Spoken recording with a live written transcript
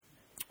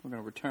We're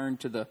going to return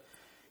to the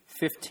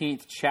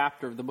 15th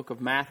chapter of the book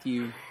of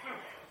Matthew.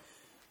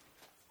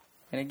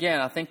 And again,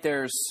 I think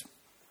there's,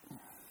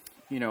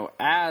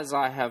 as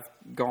I have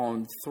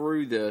gone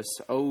through this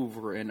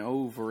over and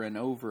over and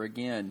over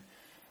again,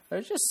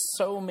 there's just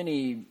so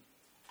many,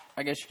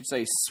 I guess you could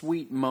say,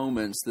 sweet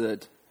moments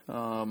that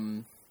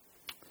have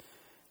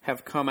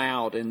come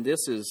out. And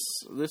this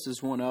is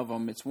one of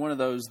them. It's one of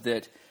those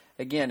that,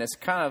 again, it's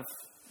kind of,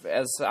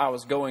 as I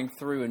was going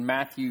through in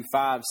Matthew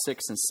 5,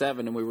 6, and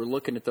 7, and we were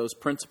looking at those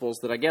principles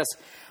that I guess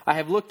I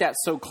have looked at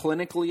so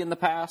clinically in the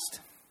past.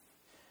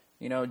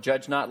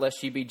 Judge not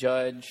lest ye be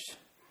judged.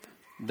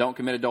 Don't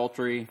commit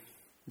adultery.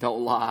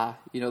 Don't lie.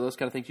 Those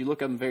kind of things. You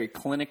look at them very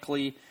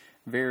clinically,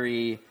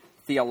 very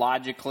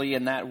theologically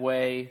in that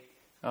way.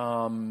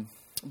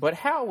 But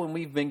how, when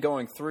we've been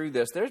going through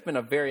this, there's been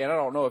and I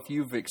don't know if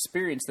you've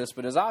experienced this,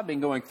 but as I've been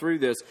going through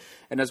this,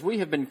 and as we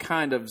have been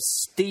kind of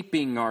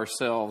steeping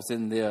ourselves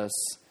in this,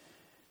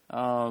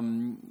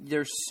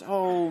 there's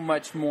so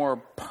much more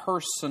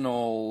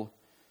personal,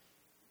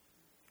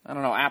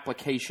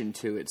 application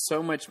to it.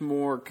 So much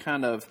more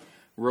kind of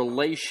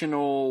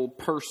relational,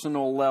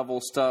 personal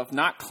level stuff,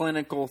 not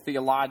clinical,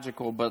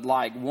 theological, but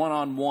like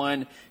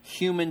one-on-one,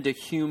 human to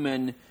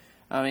human.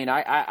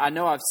 I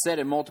know I've said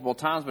it multiple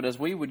times, but as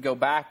we would go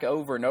back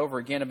over and over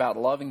again about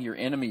loving your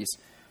enemies,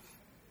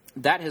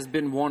 that has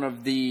been one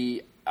of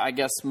the, I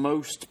guess,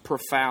 most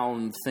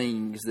profound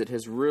things that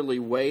has really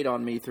weighed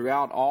on me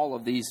throughout all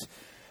of these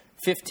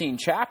 15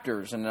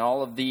 chapters and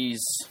all of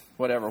these,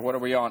 what are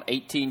we on,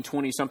 18,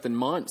 20-something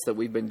months that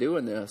we've been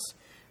doing this.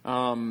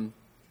 That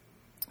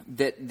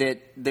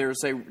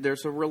there's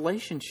a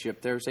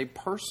relationship, there's a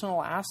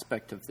personal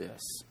aspect of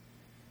this.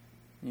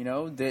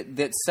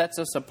 That sets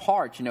us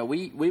apart.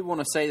 We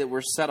want to say that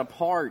we're set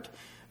apart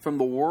from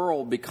the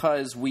world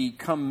because we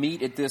come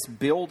meet at this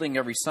building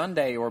every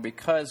Sunday, or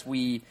because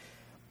we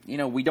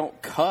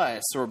don't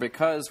cuss, or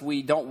because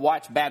we don't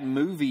watch bad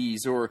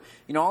movies, or,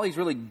 all these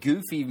really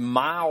goofy,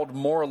 mild,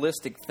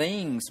 moralistic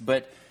things.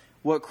 But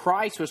what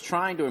Christ was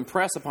trying to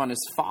impress upon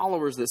his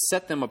followers that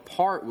set them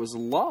apart was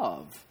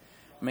love.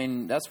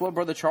 That's what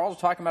Brother Charles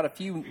was talking about a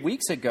few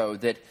weeks ago,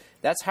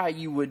 that's how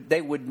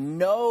they would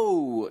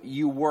know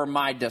you were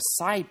my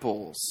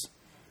disciples,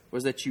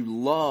 was that you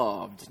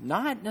loved,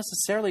 not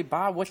necessarily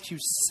by what you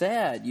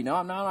said.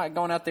 I'm not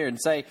going out there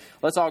and say,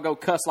 let's all go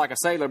cuss like a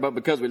sailor, but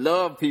because we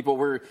love people,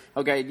 we're,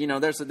 okay,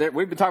 we've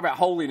been talking about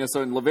holiness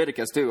in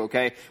Leviticus too,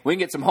 okay? We can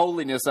get some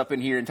holiness up in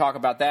here and talk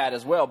about that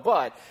as well,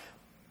 but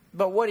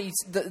what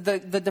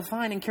the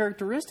defining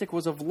characteristic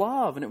was of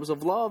love, and it was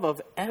of love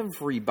of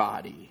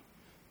everybody.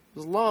 It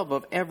was love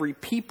of every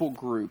people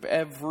group,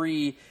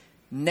 every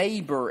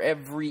neighbor,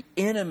 every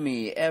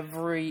enemy,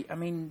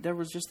 there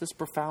was just this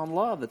profound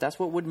love that's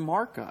what would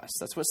mark us.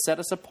 That's what set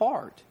us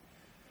apart.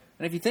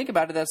 And if you think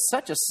about it, that's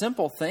such a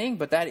simple thing,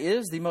 but that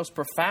is the most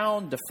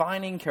profound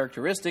defining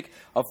characteristic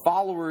of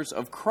followers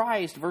of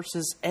Christ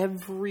versus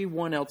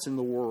everyone else in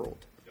the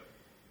world.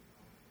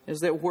 Is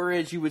that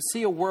whereas you would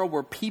see a world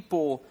where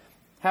people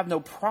have no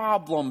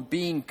problem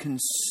being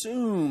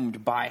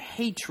consumed by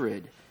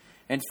hatred,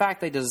 in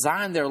fact, they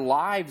design their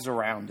lives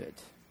around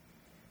it.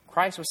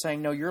 Christ was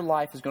saying, no, your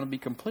life is going to be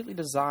completely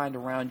designed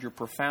around your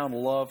profound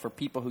love for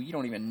people who you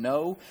don't even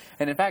know.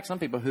 And in fact, some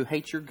people who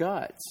hate your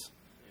guts.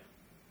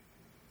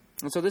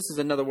 And so this is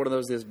another one of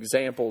those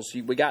examples.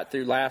 We got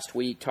through last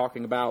week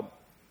talking about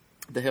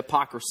the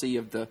hypocrisy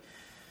of the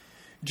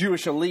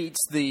Jewish elites,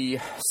 the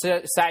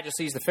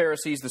Sadducees, the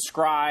Pharisees, the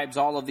scribes,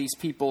 all of these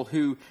people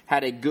who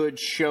had a good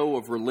show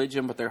of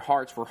religion, but their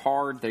hearts were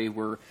hard. They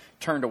were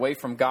turned away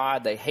from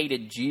God. They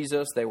hated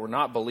Jesus. They were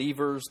not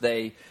believers.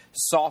 They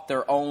sought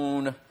their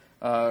own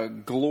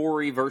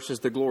glory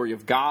versus the glory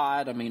of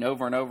God.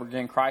 Over and over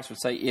again, Christ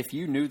would say, if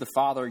you knew the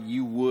Father,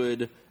 you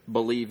would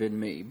believe in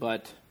me,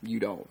 but you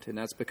don't. And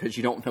that's because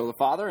you don't know the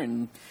Father,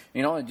 and,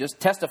 just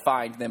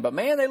testifying to them. But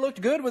man, they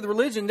looked good with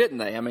religion, didn't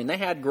they? They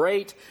had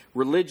great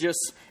religious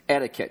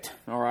etiquette,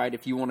 all right,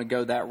 if you want to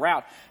go that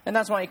route. And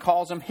that's why he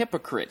calls them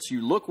hypocrites.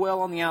 You look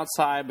well on the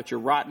outside, but you're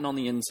rotten on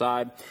the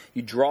inside.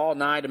 You draw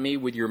nigh to me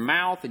with your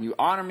mouth, and you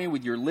honor me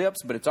with your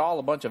lips, but it's all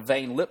a bunch of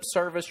vain lip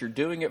service. You're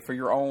doing it for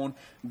your own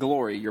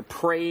glory. You're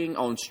praying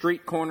on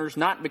street corners,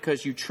 not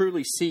because you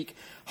truly seek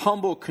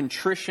humble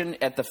contrition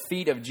at the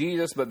feet of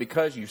Jesus, but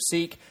because you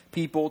seek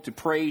people to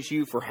praise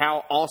you for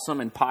how awesome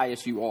and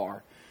pious you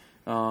are.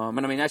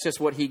 That's just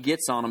what he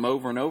gets on them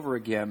over and over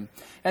again.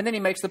 And then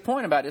he makes the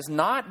point about it. It's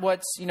not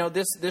what's,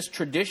 this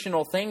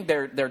traditional thing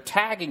they're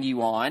tagging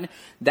you on.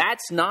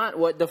 That's not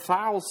what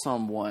defiles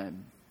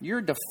someone.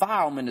 Your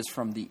defilement is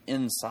from the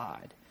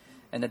inside.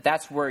 And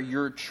that's where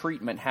your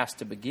treatment has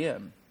to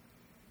begin.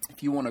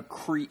 If you want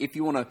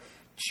to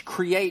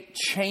create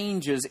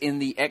changes in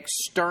the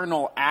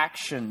external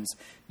actions,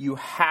 you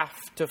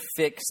have to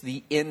fix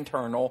the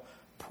internal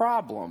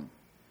problem.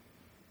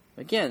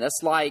 Again,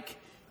 that's like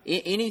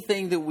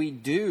anything that we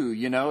do,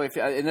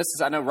 and this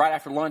is, I know right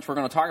after lunch we're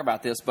going to talk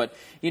about this, but,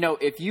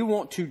 if you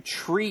want to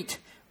treat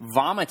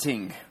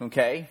vomiting,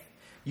 okay,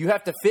 you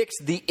have to fix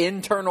the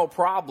internal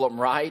problem,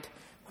 right?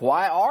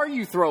 Why are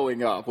you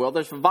throwing up? Well,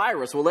 there's a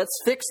virus. Well, let's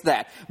fix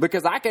that.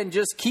 Because I can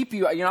just keep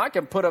you, I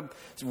can put a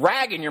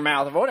rag in your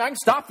mouth. I can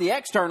stop the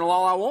external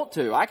all I want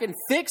to. I can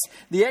fix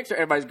the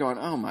external. Everybody's going,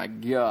 oh my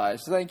gosh,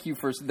 thank you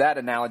for that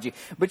analogy.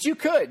 But you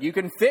could. You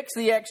can fix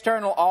the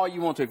external all you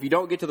want to. If you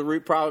don't get to the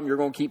root problem, you're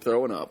going to keep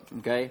throwing up,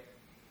 okay?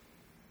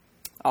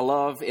 I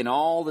love in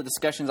all the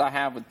discussions I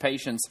have with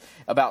patients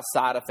about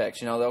side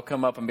effects, they'll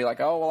come up and be like,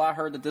 oh, well, I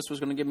heard that this was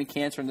going to give me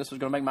cancer and this was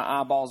going to make my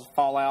eyeballs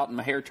fall out and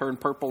my hair turn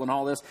purple and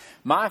all this.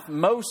 My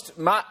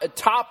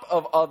top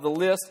of the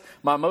list,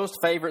 my most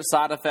favorite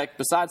side effect,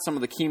 besides some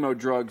of the chemo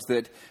drugs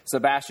that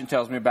Sebastian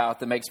tells me about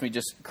that makes me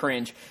just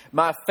cringe,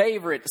 my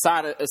favorite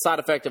side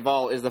effect of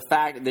all is the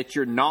fact that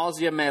your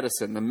nausea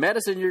medicine, the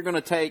medicine you're going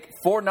to take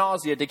for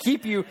nausea to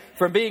keep you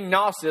from being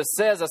nauseous,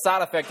 says a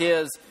side effect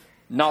is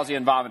nausea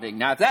and vomiting.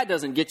 Now, if that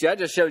doesn't get you, that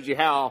just shows you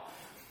how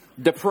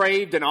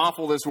depraved and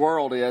awful this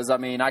world is.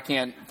 I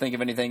can't think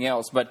of anything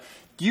else. But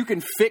you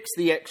can fix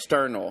the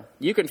external.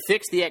 You can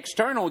fix the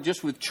external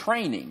just with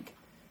training.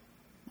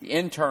 The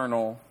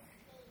internal,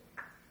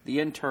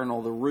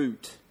 the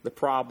root, the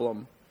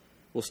problem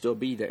will still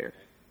be there.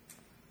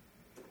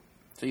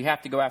 So you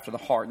have to go after the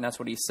heart, and that's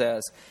what he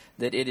says,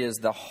 that it is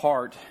the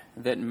heart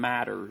that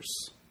matters.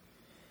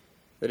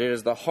 That it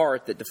is the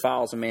heart that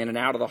defiles a man, and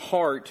out of the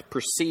heart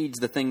proceeds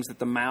the things that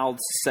the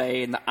mouths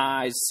say, and the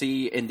eyes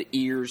see, and the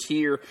ears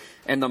hear,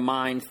 and the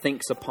mind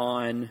thinks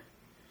upon.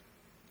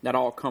 That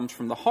all comes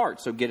from the heart.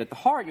 So get at the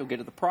heart, you'll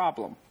get at the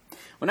problem.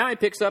 Well, now he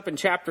picks up in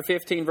chapter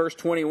 15, verse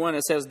 21.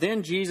 It says,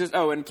 then Jesus...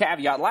 Oh, and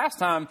caveat. Last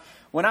time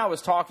when I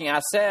was talking, I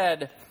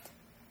said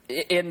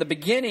in the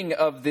beginning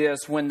of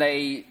this, when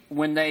they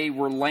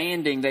were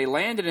landing, they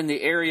landed in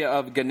the area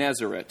of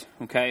Gennesaret,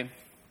 okay?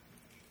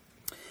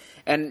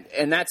 And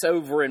that's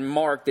over in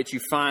Mark that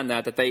you find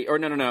that they, or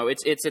no,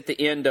 it's at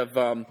the end of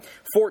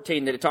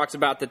 14 that it talks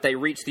about that they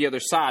reached the other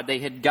side. They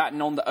had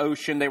gotten on the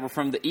ocean. They were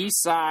from the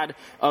east side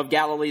of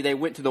Galilee. They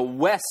went to the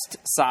west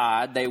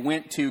side. They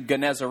went to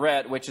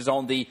Gennesaret, which is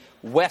on the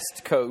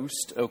west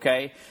coast,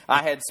 okay?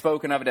 I had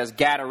spoken of it as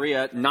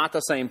Gadara, not the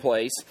same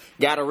place.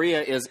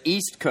 Gadara is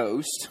east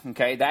coast,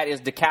 okay? That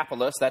is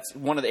Decapolis. That's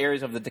one of the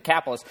areas of the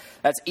Decapolis.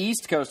 That's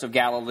east coast of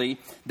Galilee.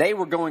 They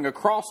were going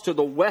across to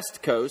the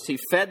west coast. He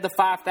fed the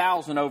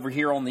 5,000 over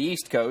here on the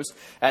east coast,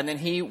 and then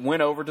he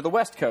went over to the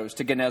west coast,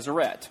 to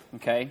Gennesaret,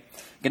 okay?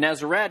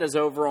 Gennesaret is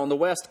over on the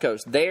west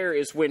coast. There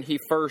is when he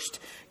first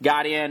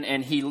got in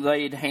and he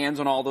laid hands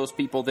on all those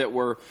people that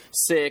were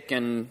sick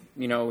and,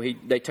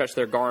 they touched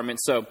their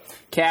garments. So,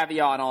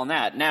 caveat on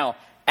that. Now,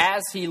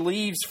 as he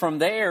leaves from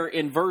there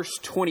in verse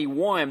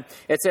 21,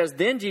 it says,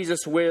 then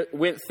Jesus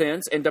went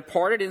thence and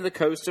departed in the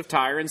coast of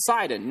Tyre and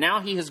Sidon. Now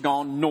he has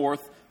gone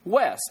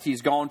northwest.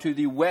 He's gone to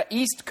the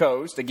east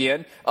coast,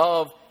 again,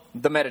 of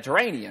the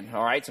Mediterranean,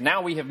 all right? So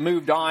now we have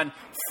moved on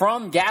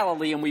from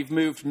Galilee and we've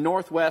moved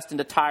northwest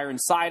into Tyre and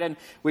Sidon.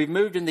 We've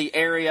moved in the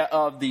area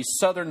of the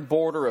southern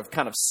border of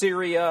kind of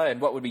Syria and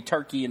what would be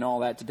Turkey and all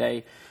that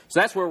today. So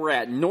that's where we're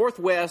at,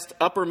 northwest,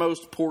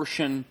 uppermost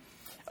portion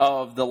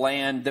of the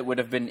land that would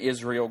have been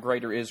Israel,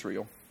 greater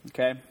Israel,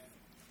 okay?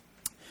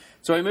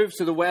 So he moves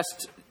to the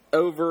west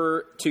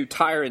over to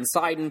Tyre and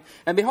Sidon.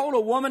 And behold, a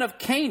woman of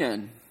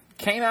Canaan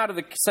came out of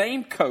the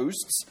same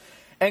coasts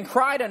and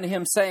cried unto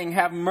him, saying,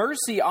 have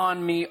mercy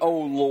on me, O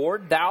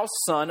Lord, thou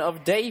son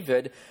of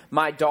David.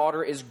 My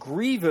daughter is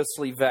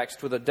grievously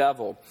vexed with a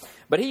devil.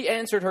 But he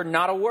answered her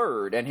not a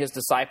word. And his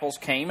disciples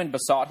came and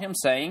besought him,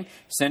 saying,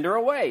 send her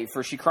away,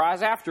 for she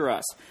cries after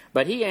us.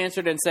 But he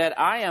answered and said,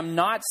 I am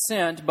not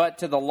sent but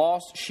to the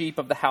lost sheep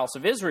of the house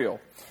of Israel.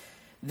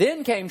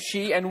 Then came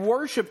she and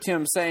worshipped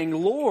him, saying,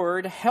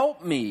 Lord,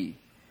 help me.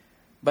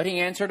 But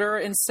he answered her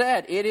and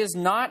said, it is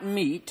not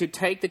meet to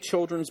take the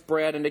children's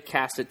bread and to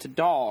cast it to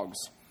dogs.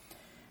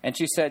 And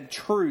she said,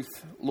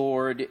 truth,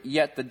 Lord,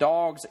 yet the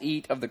dogs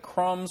eat of the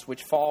crumbs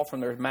which fall from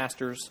their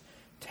master's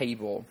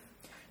table.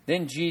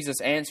 Then Jesus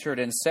answered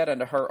and said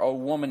unto her, O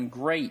woman,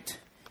 great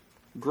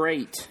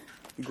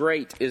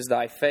is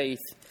thy faith.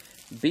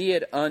 Be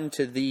it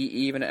unto thee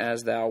even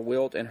as thou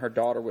wilt. And her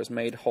daughter was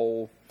made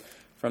whole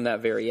from that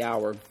very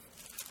hour.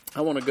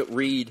 I want to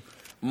read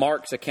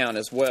Mark's account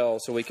as well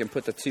so we can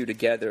put the two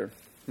together.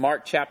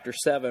 Mark chapter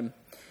 7,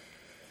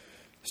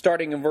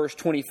 starting in verse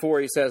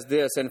 24, he says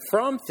this, and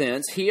from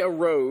thence he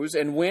arose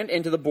and went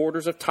into the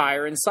borders of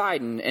Tyre and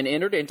Sidon and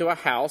entered into a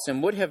house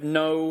and would have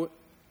no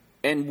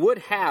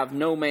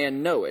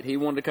man know it. He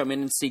wanted to come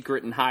in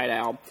secret and hide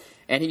out,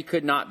 and he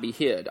could not be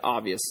hid,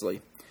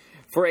 obviously.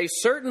 For a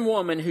certain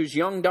woman whose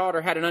young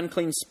daughter had an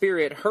unclean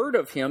spirit heard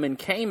of him and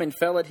came and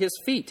fell at his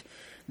feet.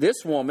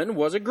 This woman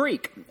was a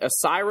Greek, a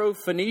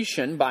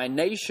Syrophoenician by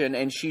nation,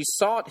 and she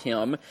sought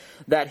him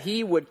that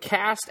he would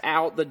cast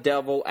out the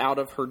devil out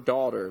of her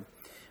daughter.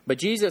 But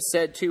Jesus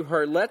said to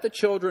her, "Let the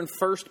children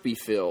first be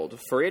filled,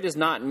 for it is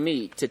not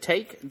meet to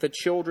take the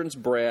children's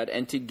bread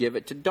and to give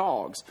it to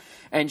dogs."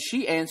 And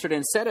she answered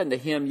and said unto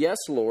him, "Yes,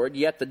 Lord,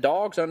 yet the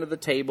dogs under the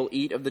table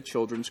eat of the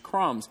children's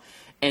crumbs."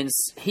 And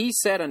he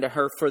said unto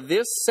her, "For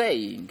this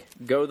saying,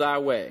 go thy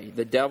way.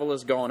 The devil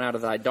is gone out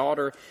of thy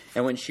daughter."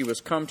 And when she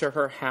was come to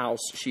her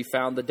house, she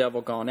found the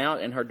devil gone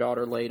out, and her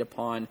daughter laid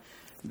upon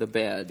the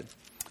bed.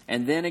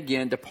 And then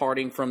again,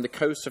 departing from the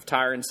coast of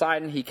Tyre and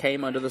Sidon, he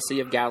came unto the Sea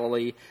of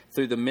Galilee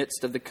through the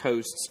midst of the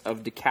coasts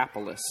of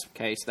Decapolis.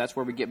 Okay, so that's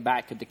where we get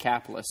back to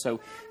Decapolis.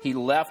 So he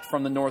left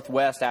from the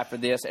northwest after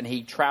this, and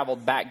he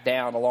traveled back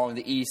down along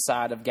the east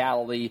side of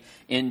Galilee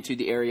into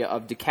the area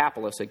of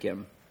Decapolis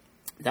again.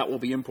 That will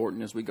be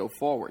important as we go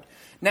forward.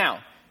 Now,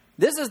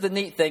 this is the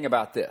neat thing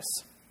about this.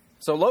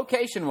 So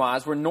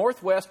location-wise, we're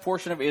northwest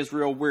portion of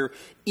Israel. We're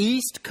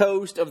east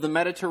coast of the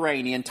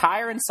Mediterranean.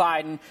 Tyre and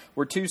Sidon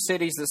were two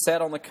cities that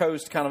sat on the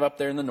coast kind of up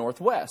there in the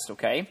northwest,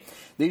 okay?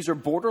 These are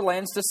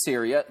borderlands to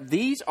Syria.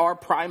 These are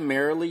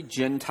primarily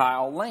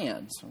Gentile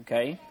lands,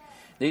 okay?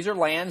 These are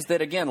lands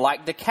that, again,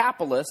 like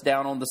Decapolis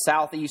down on the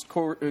southeast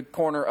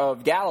corner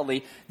of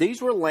Galilee, these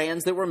were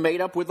lands that were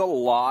made up with a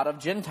lot of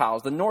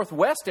Gentiles. The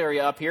northwest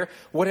area up here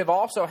would have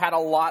also had a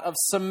lot of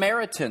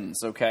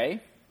Samaritans,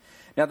 okay?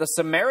 Now, the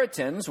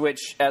Samaritans,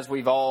 which, as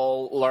we've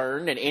all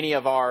learned in any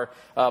of our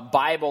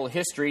Bible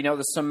history,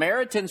 the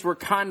Samaritans were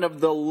kind of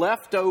the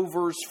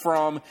leftovers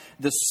from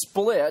the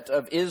split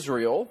of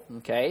Israel,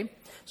 okay?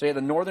 So you had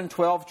the northern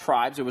 12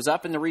 tribes. It was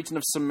up in the region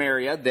of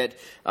Samaria that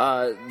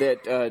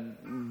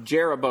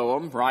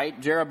Jeroboam,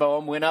 right?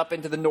 Jeroboam went up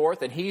into the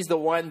north, and he's the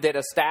one that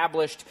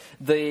established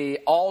the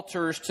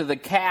altars to the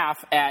calf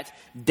at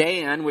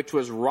Dan, which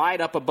was right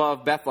up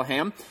above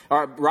Bethlehem,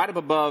 or right up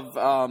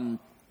above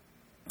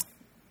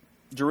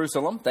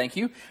Jerusalem, thank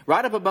you.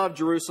 Right up above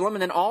Jerusalem,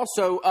 and then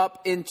also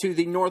up into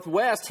the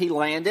northwest, he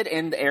landed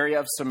in the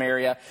area of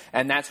Samaria,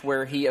 and that's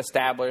where he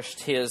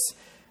established his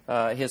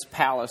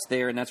palace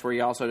there, and that's where he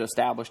also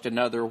established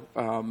another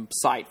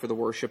site for the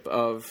worship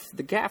of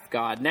the calf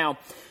god. Now,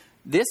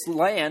 this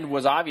land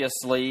was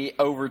obviously,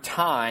 over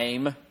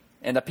time,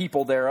 and the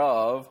people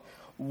thereof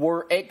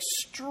were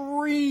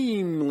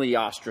extremely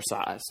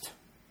ostracized.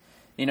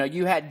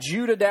 You had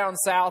Judah down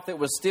south that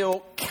was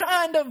still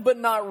kind of, but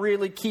not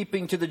really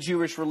keeping to the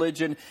Jewish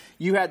religion.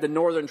 You had the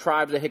northern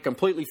tribes that had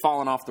completely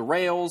fallen off the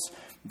rails.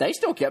 They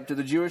still kept to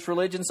the Jewish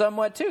religion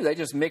somewhat too. They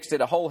just mixed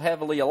it a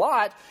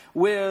lot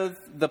with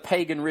the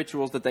pagan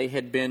rituals that they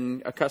had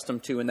been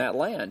accustomed to in that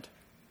land.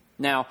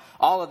 Now,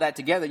 all of that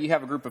together, you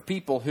have a group of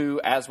people who,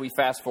 as we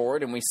fast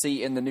forward and we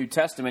see in the New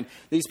Testament,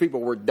 these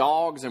people were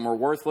dogs and were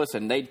worthless,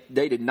 and they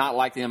did not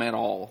like them at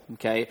all,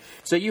 okay?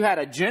 So you had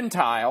a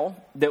Gentile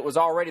that was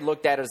already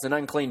looked at as an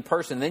unclean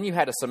person. Then you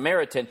had a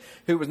Samaritan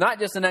who was not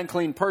just an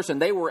unclean person,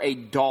 they were a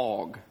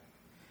dog.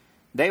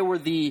 They were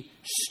the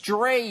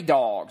stray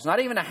dogs, not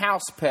even a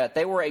house pet.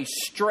 They were a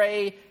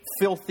stray,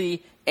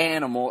 filthy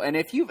animal. And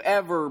if you've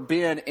ever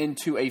been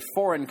into a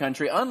foreign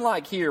country,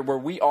 unlike here where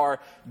we are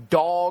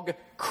dog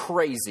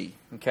crazy,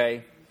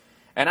 okay?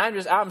 And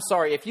I'm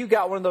sorry, if you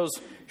got one of those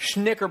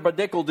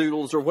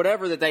schnickerbadickledoodles or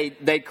whatever that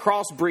they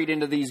crossbreed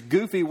into these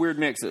goofy, weird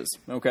mixes,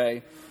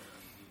 okay?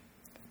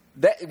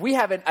 That we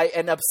have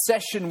an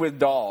obsession with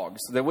dogs,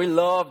 that we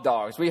love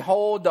dogs. We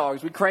hold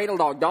dogs. We cradle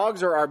dogs.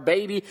 Dogs are our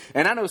baby.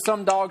 And I know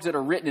some dogs that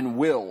are written in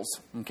wills,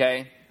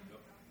 okay?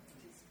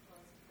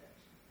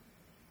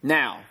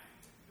 Now,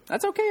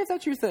 that's okay if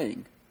that's your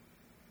thing.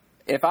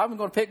 If I'm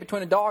going to pick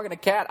between a dog and a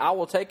cat, I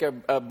will take a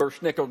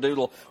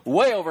Berschnickel-doodle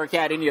way over a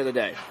cat any other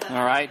day.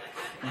 All right?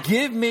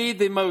 Give me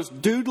the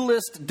most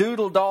doodlest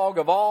doodle dog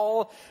of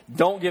all.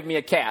 Don't give me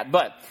a cat.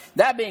 But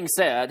that being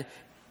said,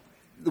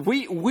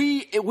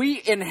 we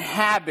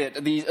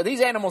inhabit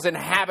these animals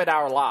inhabit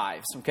our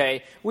lives.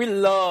 Okay, we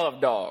love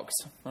dogs.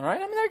 All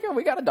right, I mean,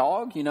 we got a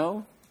dog.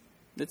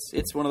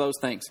 It's one of those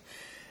things.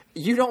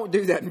 You don't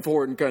do that in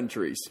foreign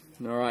countries,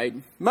 all right?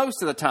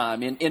 Most of the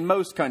time, in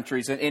most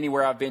countries, and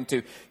anywhere I've been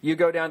to, you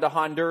go down to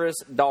Honduras,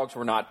 dogs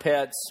were not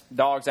pets.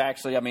 Dogs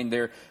actually,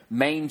 they're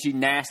mangy,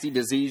 nasty,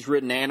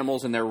 disease-ridden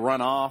animals, and they're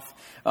run off.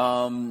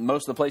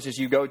 Most of the places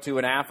you go to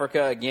in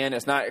Africa, again,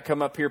 it's not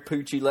come up here,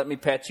 Poochie, let me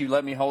pet you,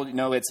 let me hold you.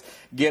 No, it's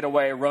get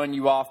away, run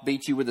you off,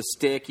 beat you with a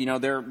stick.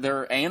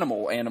 They're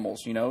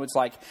animals. It's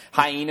like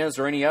hyenas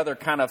or any other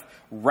kind of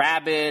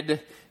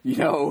rabid,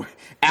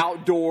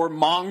 outdoor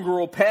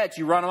mongrel pet.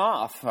 You run them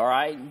off, all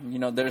right?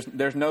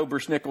 There's no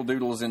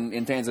Berschnickel-doodles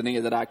in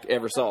Tanzania that I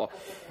ever saw.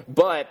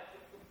 But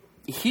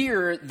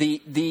here,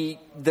 the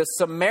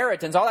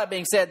Samaritans, all that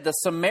being said, the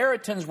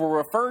Samaritans were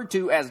referred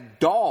to as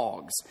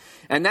dogs.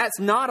 And that's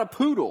not a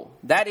poodle.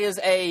 That is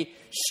a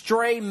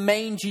stray,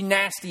 mangy,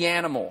 nasty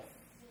animal.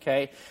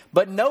 Okay?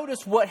 But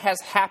notice what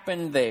has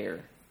happened there.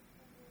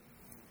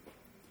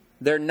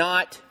 They're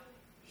not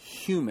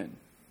human.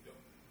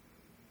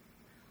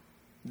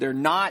 They're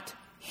not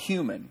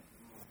human.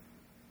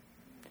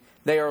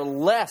 They are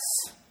less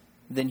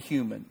than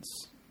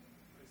humans.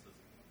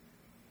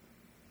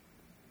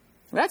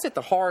 That's at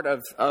the heart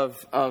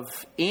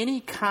of any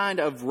kind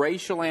of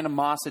racial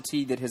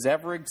animosity that has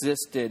ever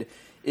existed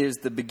is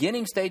the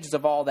beginning stages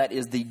of all that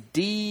is the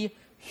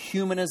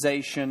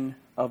dehumanization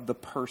of the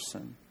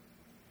person.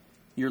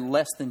 You're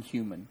less than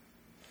human.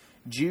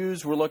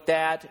 Jews were looked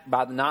at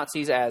by the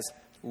Nazis as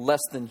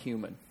less than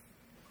human.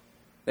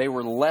 They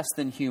were less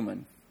than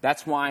human.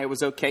 That's why it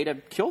was okay to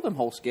kill them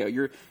whole scale.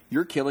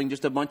 You're killing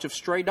just a bunch of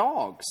stray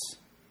dogs.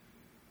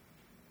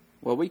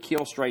 Well, we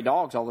kill stray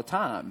dogs all the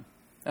time.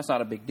 That's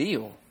not a big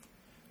deal.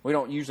 We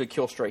don't usually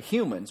kill stray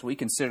humans. We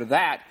consider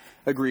that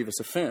a grievous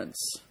offense.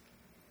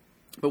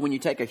 But when you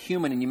take a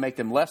human and you make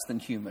them less than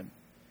human,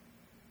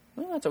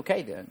 well, that's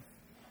okay then.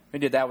 We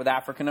did that with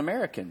African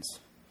Americans.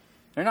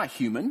 They're not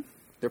human.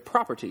 They're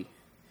property.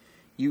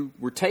 You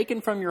were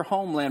taken from your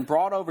homeland,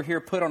 brought over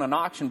here, put on an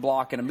auction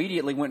block, and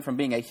immediately went from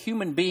being a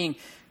human being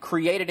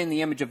created in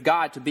the image of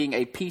God to being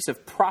a piece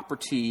of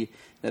property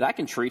that I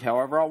can treat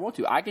however I want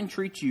to. I can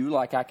treat you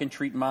like I can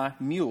treat my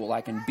mule.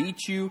 I can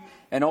beat you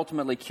and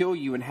ultimately kill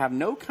you and have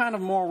no kind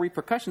of moral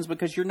repercussions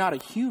because you're not a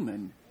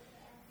human.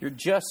 You're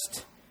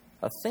just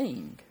a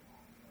thing.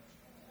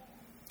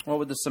 Well,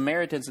 with the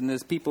Samaritans and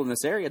these people in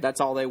this area,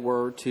 that's all they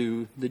were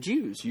to the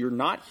Jews. You're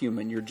not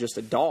human. You're just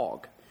a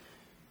dog.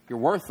 You're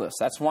worthless.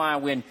 That's why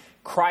when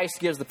Christ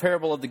gives the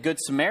parable of the Good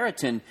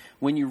Samaritan,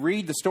 when you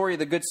read the story of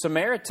the Good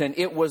Samaritan,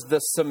 it was the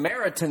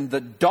Samaritan,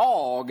 the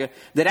dog,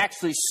 that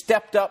actually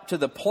stepped up to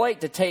the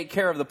plate to take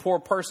care of the poor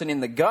person in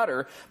the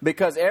gutter,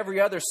 because every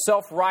other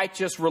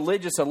self-righteous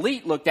religious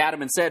elite looked at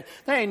him and said,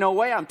 there ain't no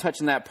way I'm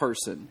touching that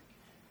person.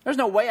 There's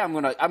no way I'm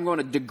going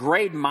to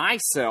degrade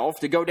myself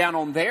to go down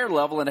on their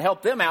level and to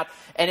help them out.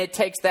 And it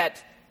takes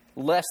that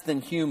less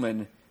than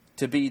human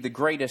to be the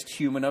greatest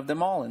human of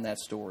them all in that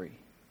story.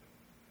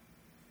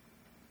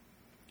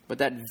 But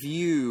that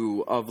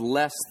view of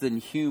less than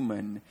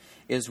human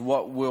is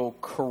what will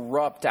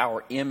corrupt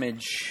our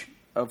image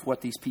of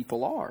what these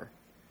people are.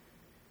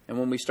 And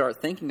when we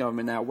start thinking of them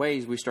in that way,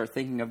 we start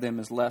thinking of them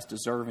as less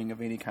deserving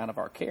of any kind of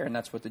our care. And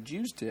that's what the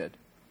Jews did.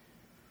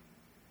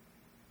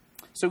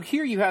 So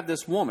here you have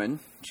this woman.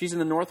 She's in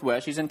the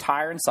northwest. She's in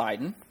Tyre and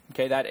Sidon.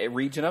 Okay, that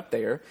region up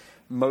there.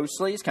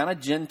 Mostly it's kind of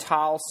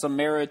Gentile,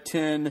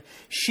 Samaritan.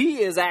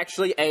 She is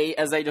actually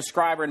as they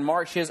describe her in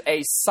Mark, she is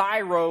a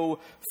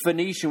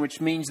Syro-Phoenician,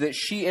 which means that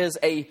she is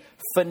a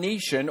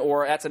Phoenician,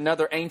 or that's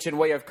another ancient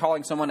way of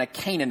calling someone a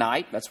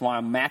Canaanite. That's why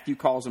Matthew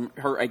calls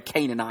her a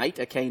Canaanite,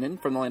 a Canaan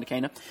from the land of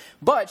Canaan.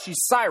 But she's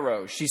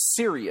Syro, she's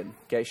Syrian.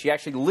 Okay, she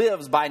actually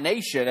lives by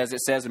nation, as it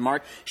says in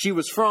Mark. She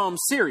was from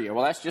Syria.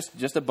 Well, that's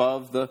just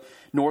above the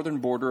northern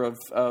border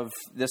of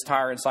this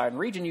Tyre and Sidon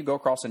region. You go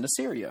across into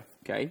Syria.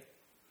 Okay.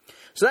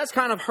 So that's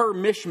kind of her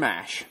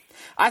mishmash.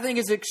 I think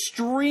it's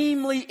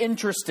extremely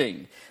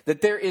interesting that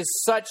there is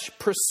such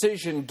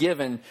precision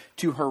given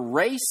to her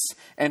race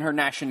and her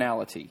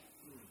nationality.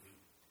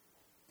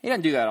 He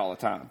doesn't do that all the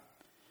time.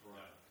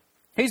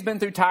 He's been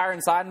through Tyre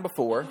and Sidon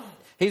before.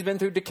 He's been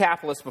through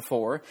Decapolis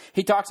before.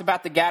 He talks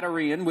about the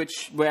Gadarene,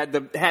 which had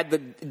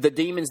the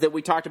demons that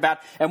we talked about.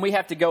 And we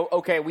have to go,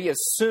 okay, we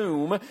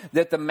assume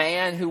that the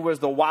man who was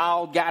the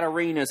wild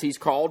Gadarene, as he's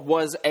called,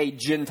 was a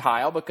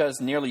Gentile,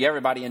 because nearly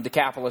everybody in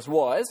Decapolis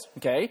was.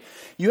 Okay,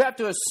 you have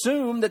to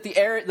assume that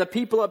the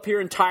people up here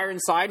in Tyre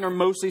and Sidon are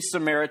mostly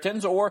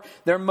Samaritans, or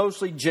they're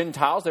mostly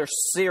Gentiles. They're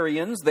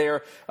Syrians.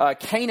 They're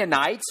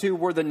Canaanites, who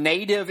were the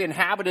native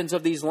inhabitants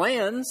of these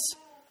lands.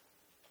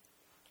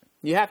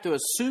 You have to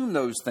assume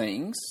those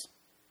things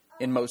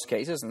in most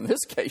cases. In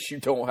this case, you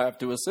don't have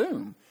to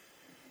assume.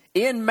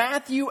 In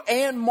Matthew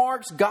and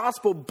Mark's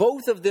gospel,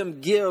 both of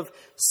them give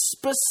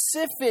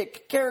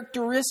specific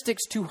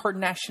characteristics to her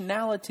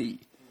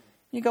nationality.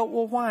 You go,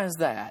 well, why is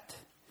that?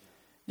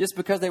 Just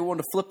because they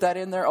wanted to flip that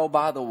in there? Oh,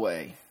 by the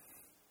way.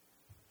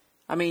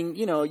 I mean,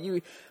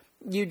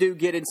 you do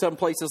get in some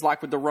places,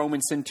 like with the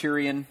Roman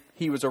centurion.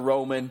 He was a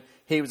Roman.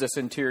 He was a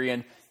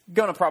centurion.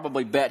 Gonna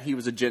probably bet he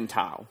was a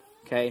Gentile.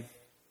 Okay?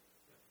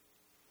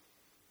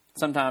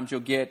 Sometimes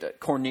you'll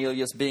get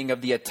Cornelius being of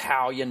the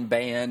Italian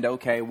band.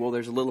 Okay, well,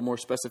 there's a little more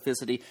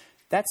specificity.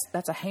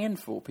 That's a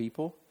handful,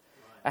 people.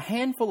 A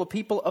handful of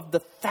people of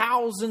the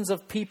thousands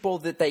of people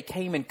that they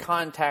came in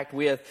contact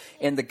with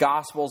in the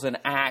Gospels and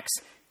Acts.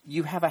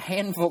 You have a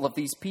handful of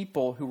these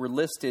people who were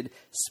listed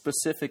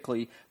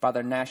specifically by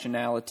their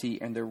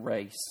nationality and their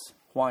race.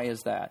 Why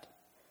is that?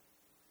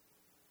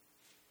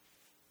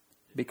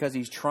 Because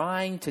he's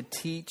trying to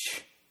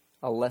teach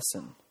a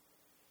lesson.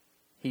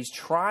 He's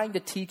trying to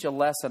teach a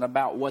lesson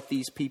about what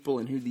these people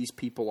and who these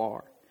people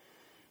are.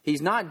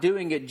 He's not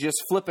doing it just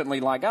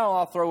flippantly like, oh,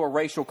 I'll throw a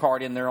racial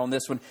card in there on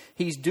this one.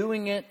 He's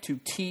doing it to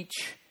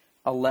teach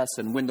a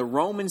lesson. When the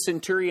Roman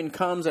centurion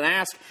comes and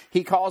asks,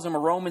 he calls him a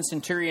Roman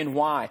centurion.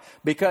 Why?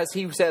 Because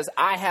he says,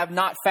 I have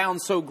not found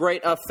so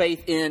great a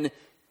faith in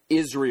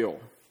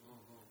Israel.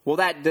 Well,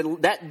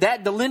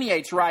 that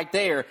delineates right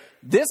there.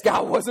 This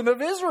guy wasn't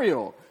of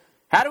Israel.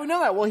 How do we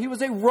know that? Well, he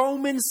was a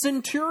Roman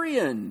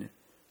centurion.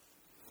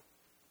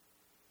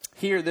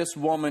 Here, this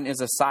woman is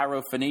a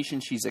Syro-Phoenician.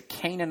 She's a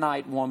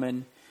Canaanite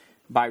woman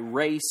by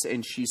race,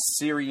 and she's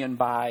Syrian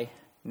by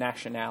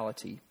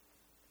nationality.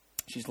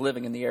 She's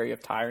living in the area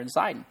of Tyre and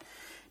Sidon.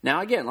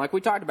 Now, again, like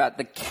we talked about,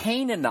 the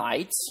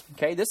Canaanites,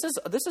 okay, this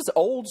is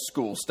old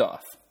school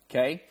stuff,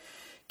 okay?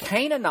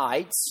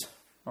 Canaanites,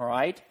 all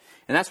right,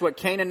 and that's what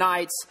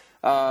Canaanites,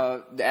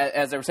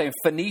 as they were saying,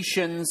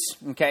 Phoenicians,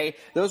 okay,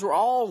 those were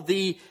all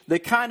the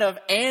kind of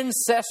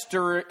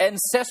ancestral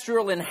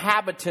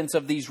inhabitants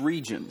of these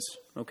regions,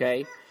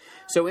 okay?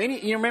 So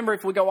you remember,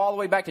 if we go all the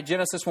way back to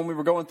Genesis, when we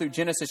were going through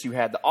Genesis, you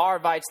had the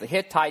Arvites, the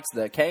Hittites,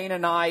 the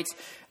Canaanites,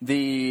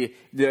 the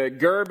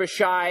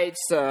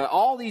Girgashites,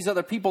 all these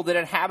other people that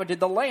inhabited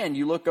the land.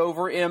 You look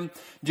over in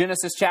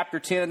Genesis chapter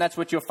 10, and that's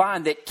what you'll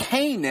find, that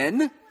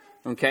Canaan,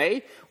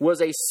 okay,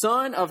 was a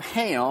son of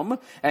Ham,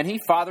 and he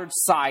fathered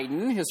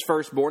Sidon, his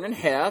firstborn, and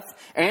Heth,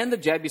 and the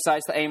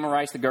Jebusites, the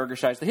Amorites, the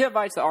Girgashites, the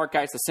Hivites, the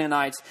Arkites, the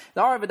Sinites,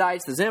 the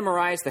Arvadites, the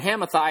Zemarites, the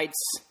Hamathites.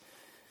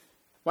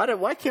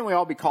 Why can't we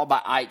all be called by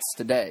ites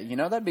today? You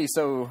know, that'd be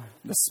so...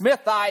 The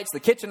Smithites,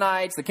 the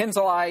Kitchenites, the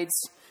Kenzalites.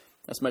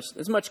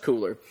 It's much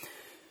cooler.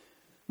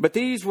 But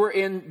these were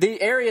in the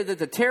area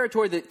the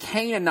territory that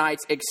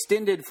Canaanites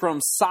extended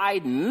from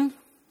Sidon,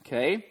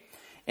 okay,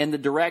 in the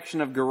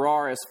direction of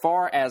Gerar as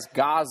far as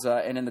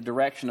Gaza, and in the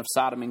direction of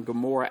Sodom and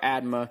Gomorrah,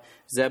 Admah,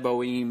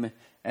 Zeboim,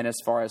 and as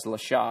far as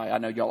Lashai. I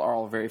know y'all are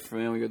all very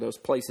familiar with those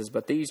places,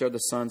 but these are the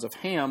sons of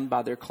Ham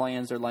by their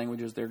clans, their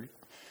languages, their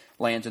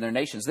lands, and their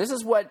nations. This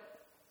is what...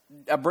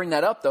 I bring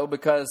that up, though,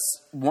 because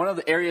one of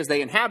the areas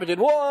they inhabited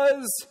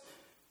was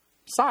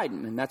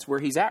Sidon, and that's where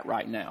he's at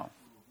right now.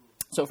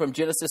 So from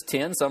Genesis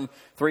 10, some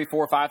 3,000,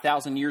 4,000,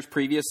 5,000 years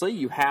previously,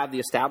 you have the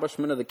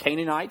establishment of the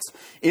Canaanites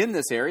in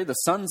this area, the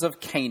sons of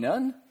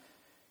Canaan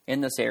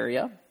in this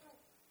area.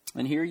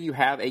 And here you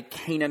have a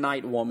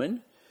Canaanite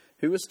woman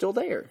who is still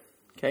there.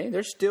 Okay,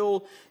 there's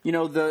still, you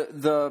know,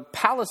 the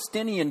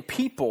Palestinian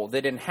people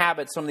that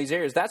inhabit some of these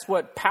areas. That's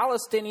what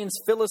Palestinians,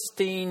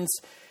 Philistines,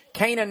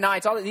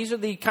 Canaanites, these are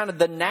the kind of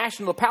the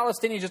national...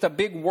 Palestinian is just a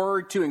big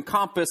word to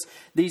encompass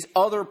these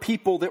other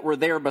people that were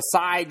there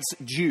besides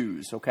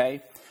Jews,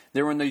 okay?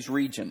 They were in these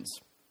regions.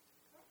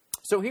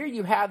 So here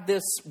you have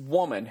this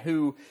woman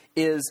who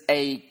is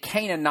a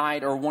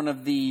Canaanite, or one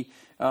of the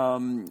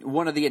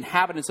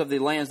inhabitants of the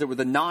lands that were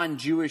the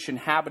non-Jewish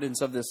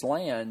inhabitants of this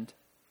land.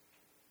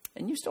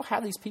 And you still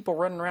have these people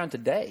running around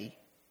today.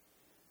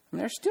 I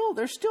mean,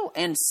 there's still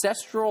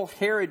ancestral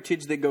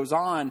heritage that goes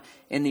on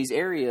in these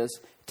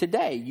areas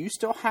today. You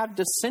still have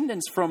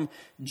descendants from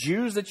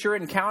Jews that you're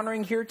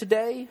encountering here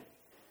today.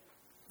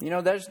 You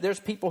know, there's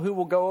people who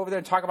will go over there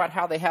and talk about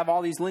how they have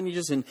all these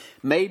lineages, and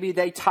maybe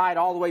they tied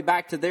all the way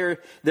back to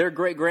their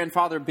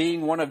great-grandfather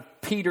being one of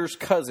Peter's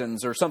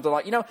cousins or something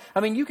like. You know, I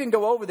mean, you can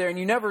go over there, and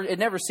it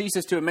never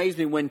ceases to amaze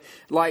me when,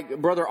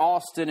 like, Brother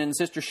Austin and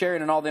Sister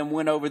Sharon and all them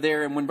went over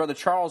there, and when Brother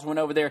Charles went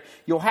over there,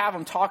 you'll have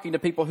them talking to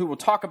people who will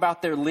talk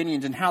about their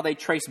lineage and how they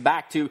trace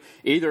back to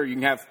either you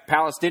can have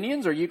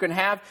Palestinians or you can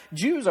have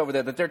Jews over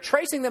there, that they're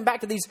tracing them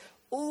back to these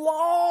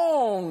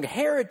long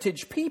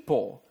heritage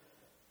people.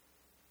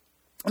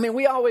 I mean,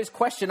 we always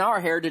question our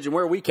heritage and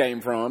where we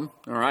came from,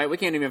 all right? We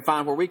can't even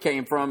find where we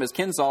came from as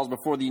Kensalls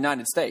before the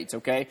United States,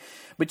 okay?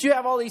 But you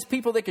have all these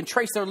people that can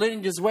trace their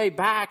lineages way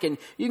back, and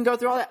you can go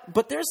through all that.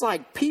 But there's,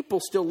 like, people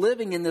still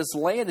living in this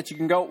land that you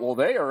can go, well,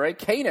 they are a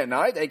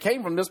Canaanite. They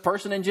came from this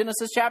person in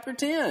Genesis chapter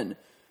 10.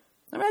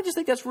 I mean, I just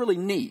think that's really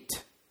neat,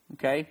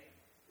 okay?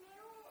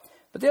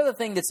 But the other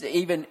thing that's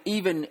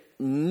even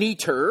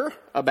neater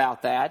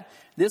about that,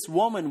 this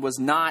woman was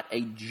not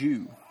a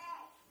Jew.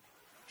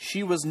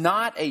 She was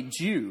not a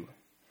Jew.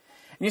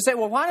 And you say,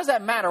 well, why does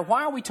that matter?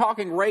 Why are we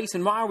talking race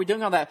and why are we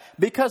doing all that?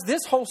 Because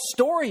this whole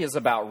story is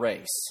about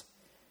race.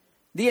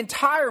 The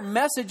entire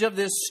message of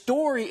this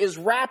story is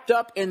wrapped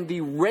up in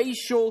the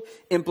racial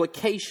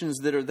implications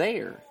that are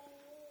there.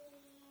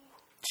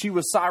 She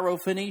was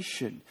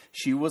Syrophoenician.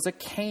 She was a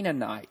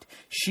Canaanite.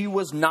 She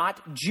was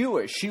not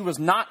Jewish. She was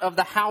not of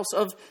the house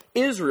of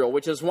Israel,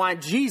 which is why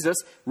Jesus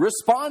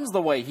responds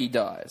the way he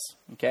does.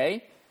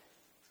 Okay?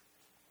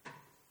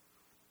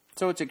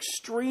 So it's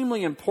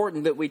extremely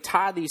important that we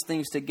tie these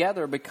things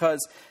together,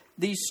 because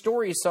these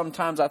stories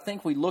sometimes, I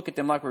think we look at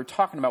them like we were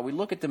talking about. We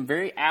look at them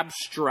very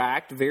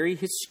abstract, very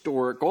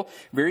historical,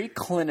 very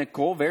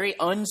clinical, very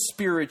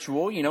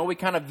unspiritual. You know, we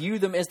kind of view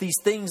them as these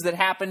things that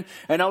happen.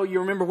 And oh, you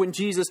remember when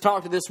Jesus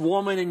talked to this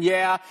woman,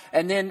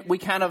 and then we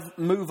kind of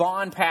move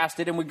on past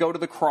it and we go to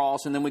the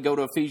cross, and then we go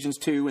to Ephesians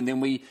 2, and then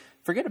we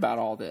forget about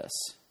all this.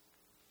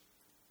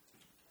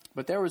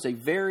 But there was a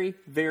very,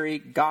 very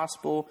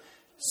gospel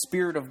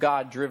Spirit of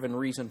God driven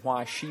reason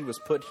why she was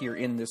put here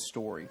in this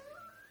story.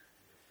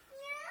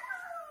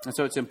 And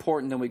so it's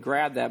important that we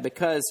grab that,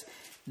 because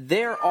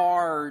there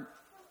are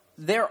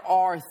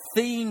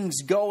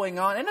things going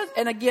on.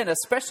 And again,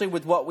 especially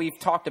with what we've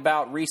talked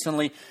about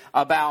recently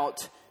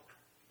about,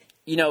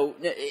 you know,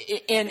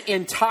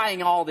 in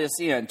tying all this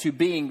in to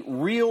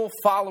being real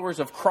followers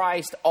of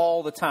Christ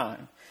all the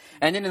time.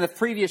 And then in the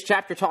previous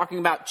chapter, talking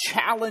about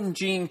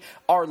challenging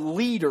our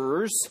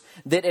leaders,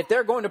 that if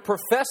they're going to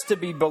profess to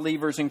be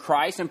believers in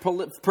Christ and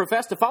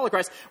profess to follow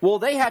Christ, well,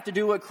 they have to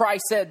do what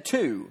Christ said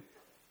too.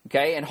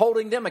 Okay? And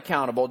holding them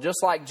accountable,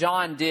 just like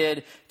John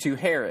did to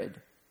Herod.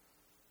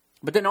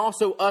 But then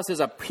also us as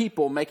a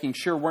people making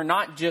sure we're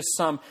not just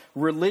some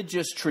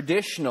religious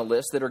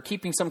traditionalists that are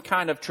keeping some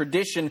kind of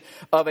tradition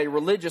of a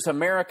religious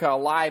America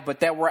alive,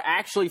 but that we're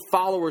actually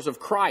followers of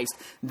Christ.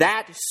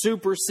 That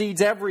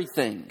supersedes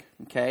everything,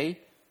 okay?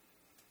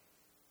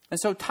 And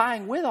so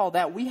tying with all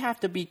that, we have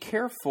to be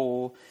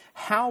careful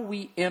how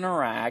we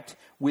interact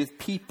with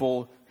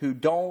people who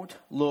don't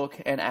look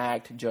and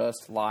act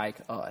just like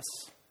us.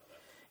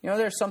 You know,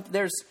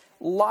 there's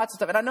lots of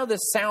stuff. And I know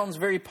this sounds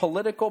very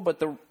political,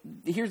 but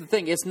here's the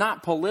thing. It's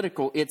not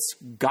political. It's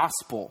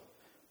gospel.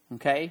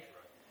 Okay?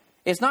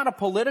 It's not a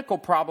political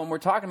problem we're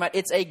talking about.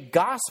 It's a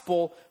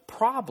gospel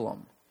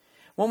problem.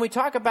 When we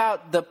talk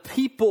about the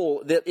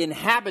people that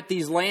inhabit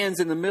these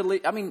lands in the Middle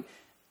East, I mean,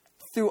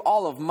 through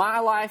all of my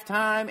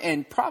lifetime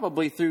and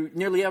probably through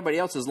nearly everybody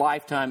else's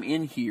lifetime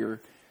in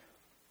here,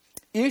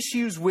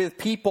 issues with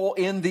people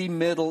in the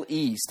Middle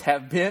East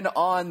have been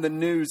on the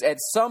news at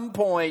some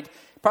point,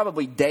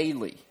 probably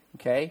daily.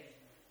 Okay?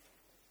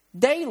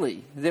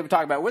 Daily, they would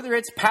talk about whether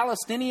it's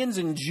Palestinians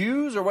and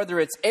Jews or whether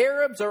it's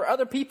Arabs or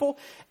other people.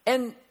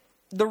 And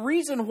the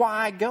reason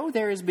why I go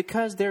there is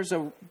because there's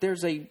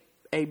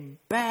a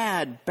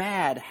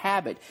bad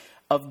habit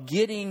of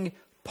getting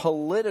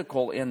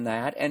political in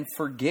that and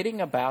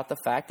forgetting about the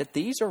fact that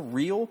these are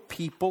real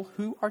people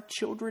who are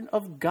children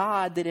of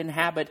God that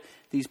inhabit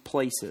these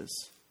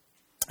places.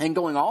 And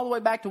going all the way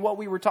back to what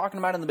we were talking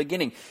about in the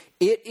beginning,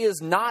 it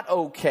is not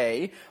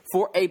okay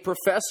for a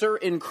professor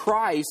in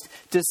Christ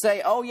to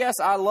say, oh, yes,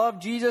 I love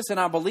Jesus and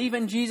I believe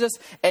in Jesus.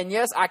 And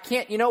yes, I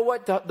can't, you know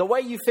what, the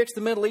way you fix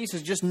the Middle East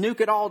is just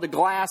nuke it all to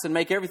glass and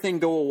make everything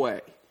go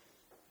away.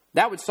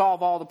 That would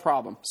solve all the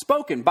problem.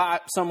 Spoken by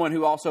someone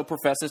who also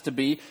professes to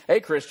be a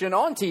Christian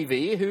on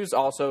TV, who's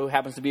also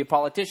happens to be a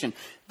politician.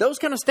 Those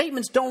kind of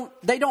statements don't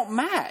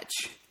match.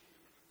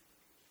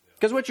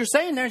 Because what you're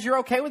saying there is you're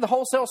okay with the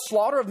wholesale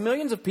slaughter of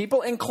millions of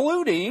people,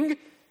 including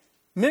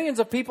millions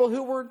of people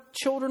who were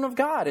children of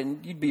God.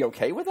 And you'd be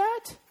okay with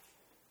that?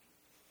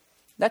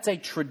 That's a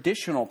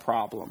traditional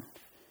problem.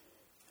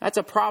 That's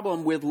a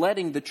problem with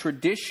letting the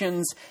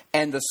traditions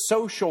and the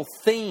social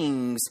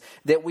things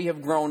that we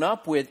have grown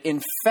up with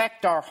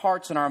infect our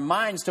hearts and our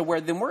minds to where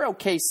then we're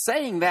okay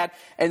saying that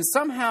and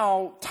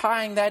somehow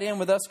tying that in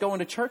with us going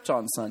to church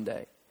on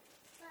Sunday.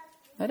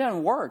 That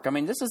doesn't work. I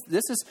mean, this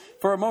is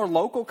for a more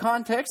local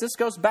context. This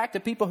goes back to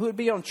people who would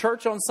be on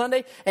church on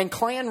Sunday and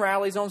Klan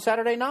rallies on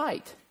Saturday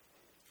night.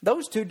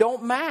 Those two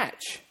don't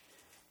match.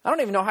 I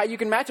don't even know how you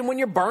can match them when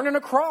you're burning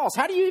a cross.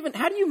 How do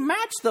you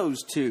match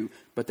those two?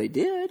 But they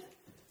did.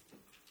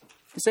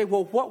 You say,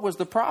 well, what was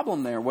the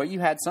problem there? Well,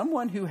 you had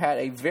someone who had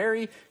a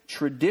very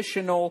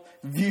traditional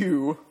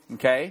view,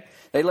 okay?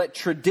 They let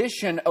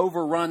tradition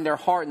overrun their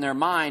heart and their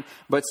mind,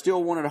 but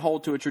still wanted to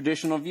hold to a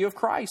traditional view of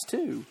Christ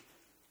too.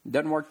 It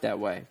doesn't work that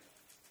way.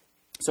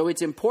 So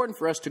it's important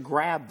for us to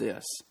grab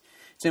this.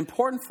 It's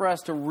important for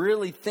us to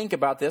really think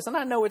about this. And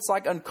I know it's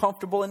like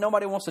uncomfortable and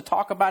nobody wants to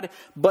talk about it,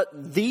 but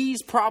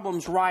these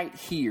problems right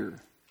here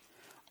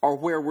are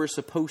where we're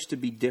supposed to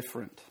be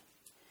different.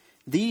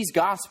 These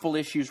gospel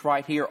issues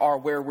right here are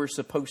where we're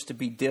supposed to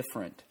be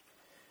different.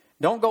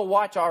 Don't go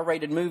watch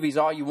R-rated movies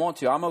all you want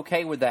to. I'm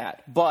okay with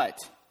that. But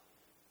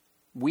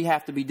we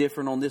have to be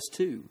different on this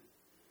too.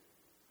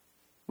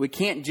 We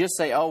can't just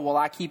say, oh, well,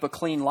 I keep a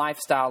clean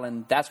lifestyle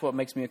and that's what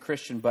makes me a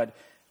Christian, but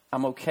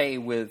I'm okay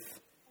with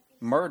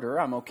murder.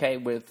 I'm okay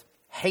with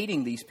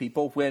hating these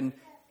people when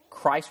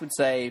Christ would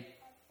say,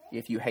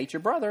 if you hate your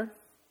brother,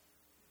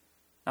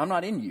 I'm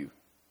not in you.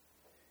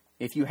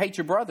 If you hate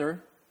your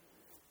brother,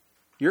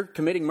 you're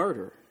committing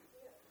murder.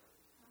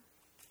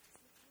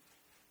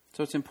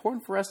 So it's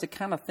important for us to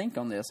kind of think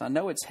on this. I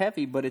know it's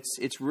heavy, but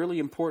it's really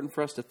important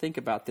for us to think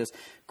about this.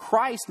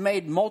 Christ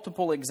made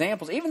multiple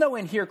examples. Even though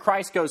in here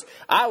Christ goes,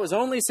 I was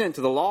only sent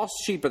to the lost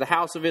sheep of the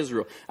house of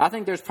Israel. I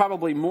think there's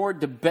probably more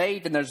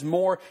debate and there's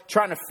more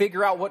trying to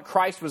figure out what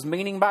Christ was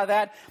meaning by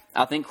that.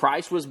 I think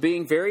Christ was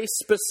being very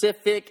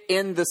specific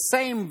in the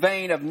same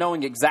vein of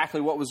knowing exactly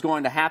what was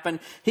going to happen.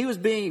 He was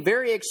being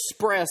very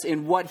express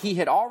in what he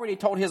had already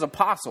told his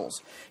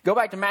apostles. Go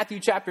back to Matthew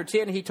chapter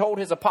 10. He told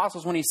his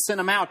apostles when he sent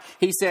them out,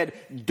 he said,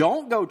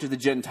 don't go to the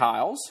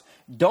Gentiles.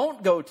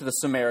 Don't go to the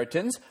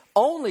Samaritans.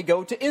 Only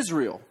go to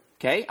Israel.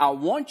 Okay? I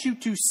want you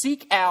to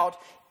seek out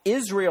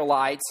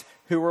Israelites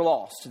who were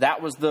lost.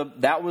 That was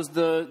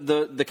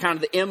the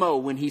kind of the MO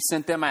when he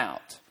sent them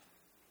out.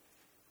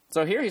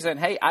 So here he said,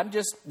 hey,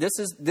 this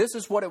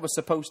is what it was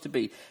supposed to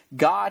be.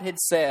 God had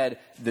said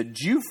the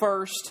Jew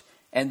first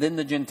and then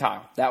the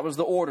Gentile. That was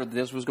the order that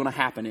this was going to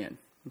happen in.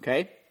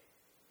 Okay?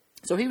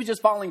 So he was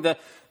just following the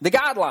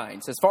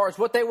guidelines as far as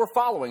what they were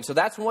following. So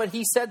that's what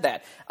he said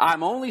that.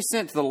 I'm only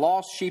sent to the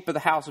lost sheep of the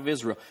house of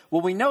Israel.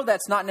 Well, we know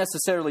that's not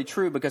necessarily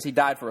true because he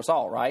died for us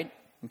all, right?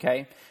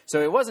 Okay?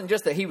 So it wasn't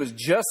just that he was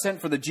just sent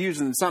for the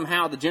Jews and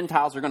somehow the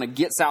Gentiles are going to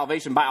get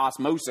salvation by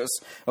osmosis.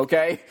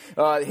 Okay?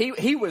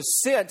 He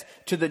was sent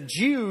to the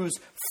Jews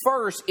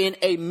first in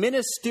a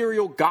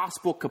ministerial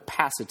gospel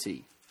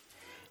capacity.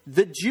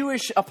 The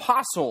Jewish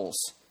apostles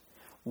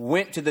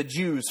went to the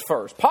Jews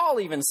first. Paul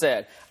even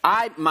said,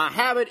 my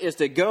habit is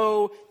to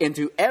go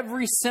into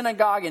every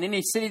synagogue in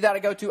any city that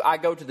I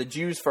go to the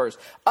Jews first.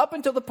 Up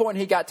until the point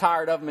he got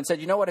tired of them and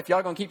said, you know what, if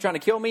y'all going to keep trying to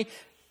kill me,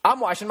 I'm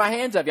washing my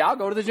hands of you. I'll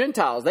go to the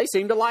Gentiles. They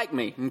seem to like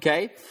me,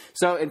 okay?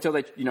 So until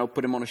they,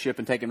 put him on a ship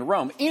and take him to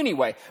Rome.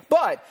 Anyway,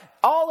 but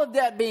all of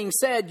that being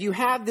said, you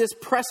have this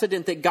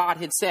precedent that God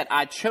had set.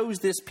 I chose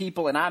this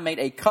people and I made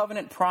a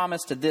covenant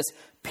promise to this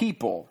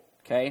people,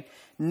 okay?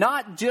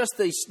 Not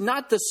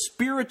the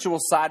spiritual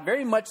side,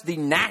 very much the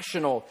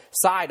national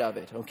side of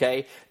it,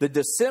 okay? The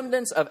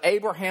descendants of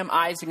Abraham,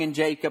 Isaac, and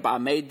Jacob, I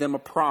made them a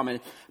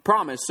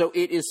promise. So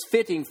it is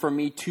fitting for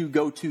me to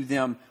go to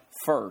them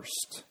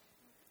first.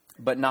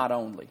 But not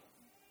only.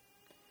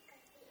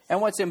 And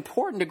what's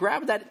important to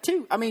grab that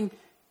too,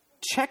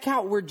 check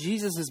out where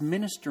Jesus is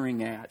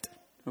ministering at,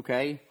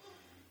 okay?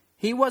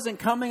 He wasn't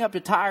coming up to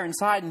Tyre and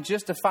Sidon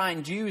just to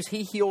find Jews.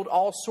 He healed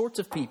all sorts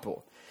of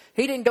people.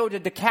 He didn't go to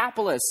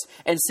Decapolis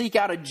and seek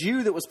out a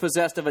Jew that was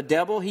possessed of a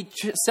devil. He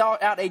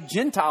sought out a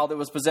Gentile that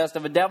was possessed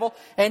of a devil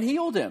and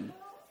healed him.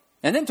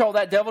 And then told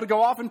that devil to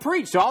go off and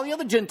preach to all the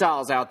other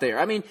Gentiles out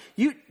there.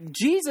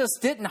 Jesus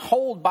didn't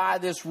hold by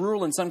this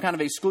rule in some kind of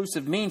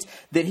exclusive means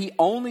that he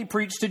only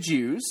preached to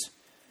Jews,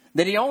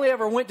 that he only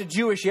ever went to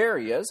Jewish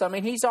areas.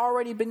 He's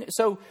already been...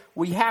 So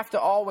we have to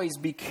always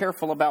be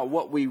careful about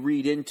what we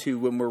read into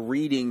when we're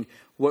reading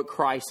what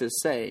Christ is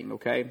saying,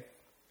 okay?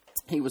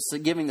 He was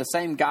giving the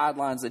same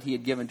guidelines that he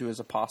had given to his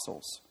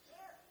apostles.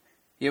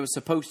 It was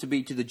supposed to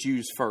be to the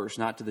Jews first,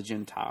 not to the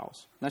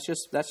Gentiles. That's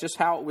just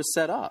how it was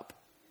set up.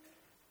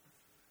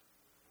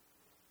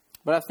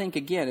 But I think,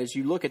 again, as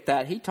you look at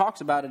that, he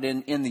talks about it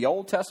in the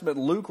Old Testament.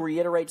 Luke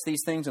reiterates these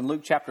things in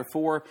Luke chapter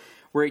 4,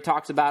 where he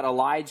talks about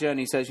Elijah. And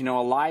he says,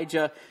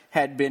 Elijah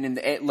had been in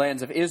the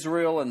lands of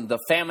Israel, and the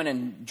famine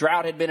and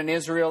drought had been in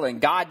Israel. And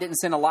God didn't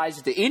send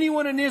Elijah to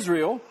anyone in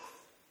Israel.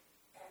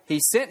 He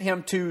sent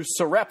him to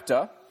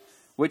Sarepta,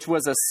 which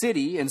was a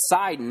city in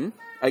Sidon,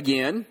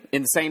 again,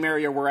 in the same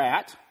area we're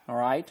at, all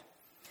right,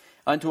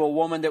 unto a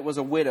woman that was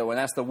a widow. And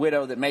that's the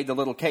widow that made the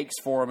little cakes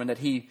for him and that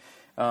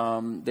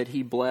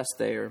he blessed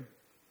there.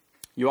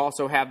 You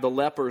also have the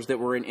lepers that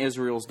were in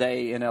Israel's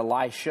day, in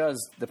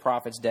Elisha's, the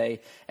prophet's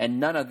day, and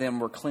none of them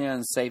were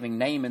cleansed, saving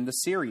Naaman the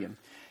Syrian.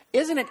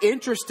 Isn't it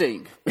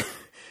interesting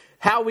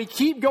how we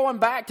keep going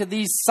back to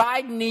these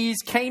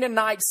Sidonese,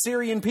 Canaanite,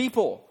 Syrian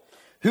people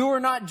who are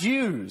not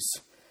Jews?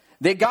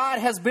 That God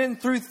has been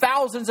through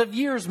thousands of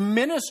years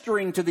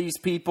ministering to these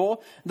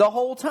people the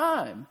whole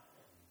time.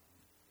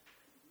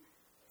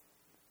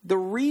 The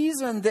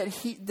reason that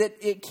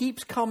it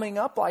keeps coming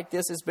up like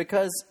this is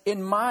because,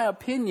 in my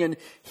opinion,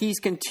 he's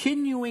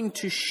continuing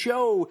to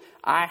show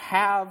I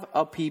have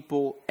a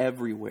people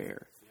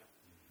everywhere.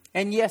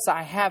 And yes,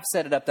 I have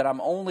set it up that I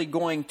only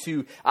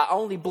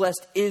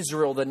blessed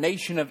Israel, the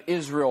nation of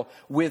Israel,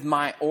 with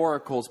my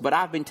oracles. But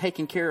I've been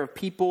taking care of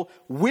people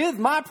with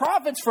my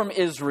prophets from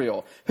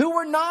Israel, who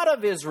were not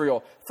of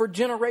Israel, for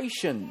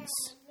generations.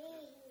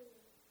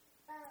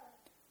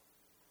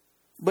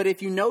 But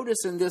if you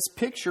notice in this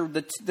picture,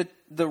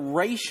 the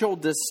racial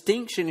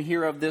distinction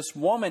here of this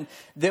woman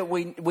that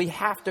we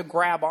have to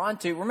grab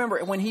onto.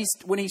 Remember, when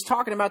he's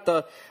talking about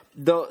the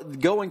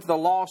going to the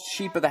lost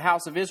sheep of the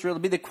house of Israel,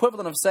 it'd be the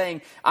equivalent of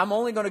saying, I'm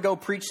only going to go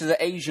preach to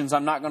the Asians.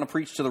 I'm not going to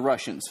preach to the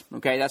Russians.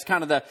 Okay, that's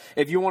kind of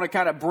if you want to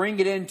kind of bring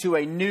it into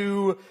a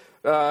new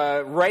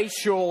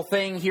racial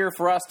thing here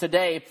for us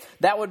today,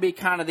 that would be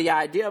kind of the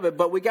idea of it.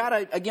 But we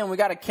gotta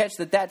catch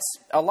that's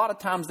a lot of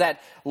times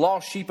that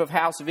lost sheep of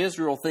house of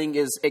Israel thing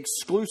is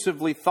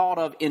exclusively thought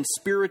of in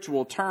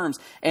spiritual terms,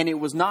 and it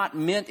was not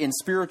meant in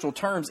spiritual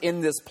terms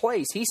in this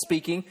place. He's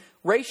speaking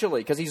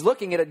racially because he's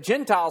looking at a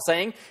Gentile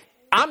saying,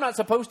 I'm not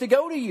supposed to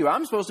go to you.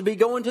 I'm supposed to be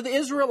going to the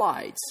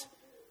Israelites.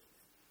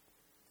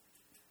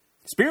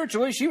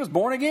 Spiritually, she was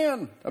born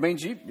again.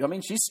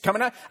 She's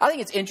coming out. I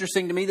think it's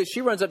interesting to me that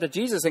she runs up to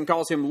Jesus and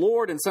calls him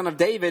Lord and Son of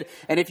David.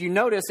 And if you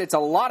notice, it's a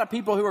lot of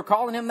people who are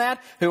calling him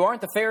that who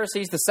aren't the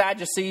Pharisees, the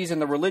Sadducees,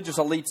 and the religious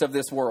elites of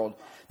this world.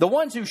 The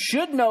ones who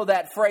should know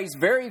that phrase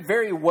very,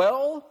 very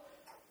well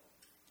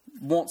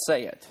won't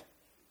say it.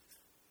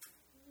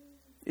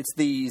 It's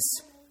these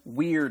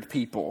weird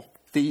people,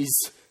 these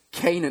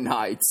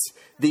Canaanites,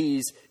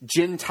 these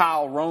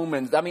Gentile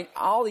Romans.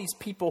 All these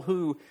people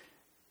who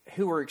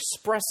are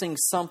expressing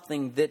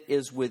something that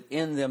is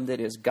within them that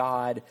is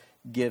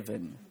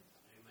God-given.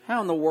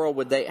 How in the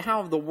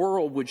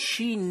world would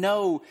she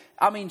know?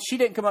 She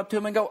didn't come up to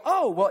him and go,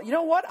 oh, well, you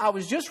know what? I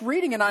was just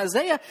reading in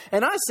Isaiah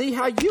and I see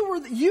how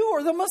you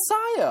are the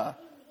Messiah.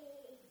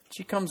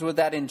 She comes with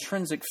that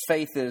intrinsic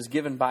faith that is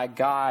given by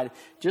God.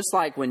 Just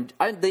like in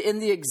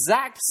the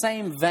exact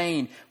same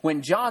vein,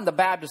 when John the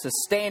Baptist is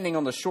standing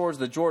on the shores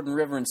of the Jordan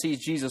River and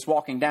sees Jesus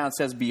walking down,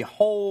 says,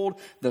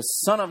 behold, the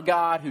Son of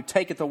God who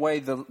taketh away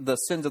the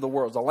sins of the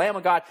world. The Lamb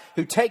of God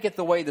who taketh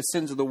away the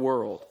sins of the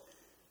world.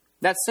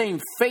 That same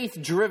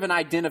faith-driven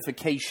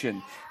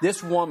identification.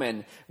 This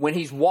woman, when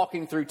he's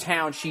walking through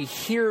town, she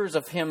hears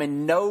of him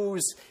and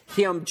knows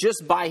him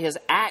just by his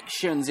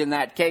actions in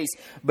that case,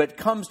 but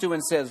comes to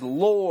and says,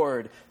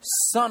 Lord,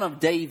 Son of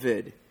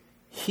David,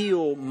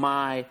 heal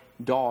my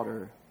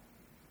daughter.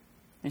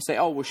 And you say,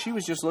 oh, well, she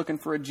was just looking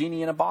for a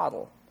genie in a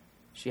bottle.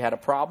 She had a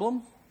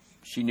problem.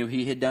 She knew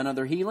he had done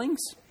other healings.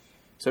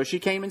 So she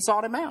came and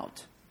sought him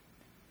out.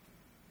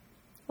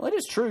 Well, it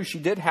is true she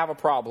did have a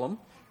problem.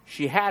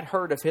 She had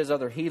heard of his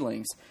other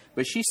healings.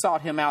 But she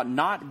sought him out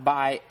not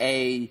by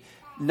a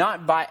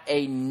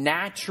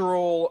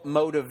natural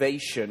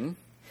motivation,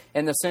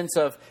 in the sense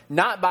of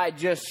not by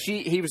just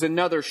he was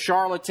another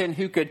charlatan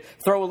who could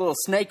throw a little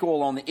snake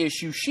oil on the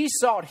issue. She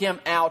sought him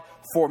out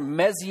for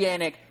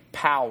messianic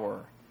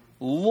power.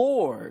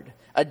 Lord,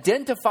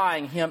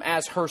 identifying him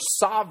as her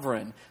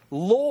sovereign.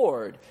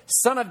 Lord,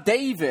 Son of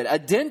David,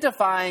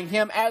 identifying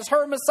him as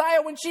her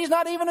Messiah when she's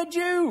not even a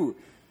Jew.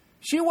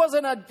 She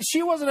wasn't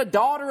a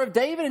daughter of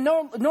David, and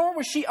nor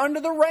was she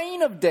under the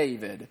reign of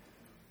David.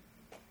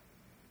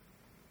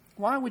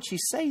 Why would she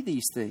say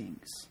these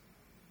things?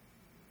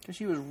 Because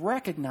she was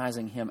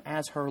recognizing him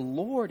as her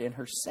Lord and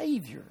her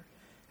Savior,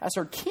 as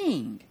her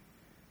King.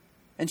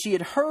 And she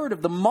had heard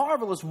of the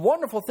marvelous,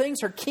 wonderful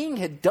things her King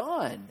had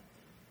done.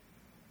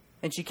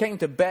 And she came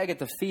to beg at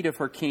the feet of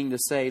her King to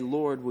say,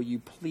 Lord, will you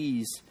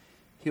please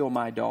heal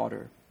my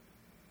daughter?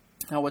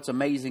 Now, what's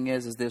amazing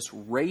is this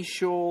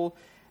racial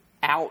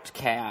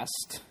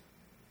outcast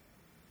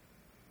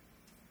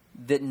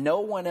that no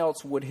one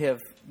else would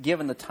have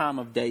given the time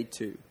of day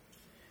to.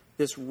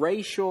 This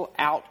racial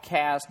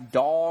outcast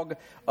dog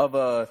of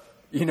a,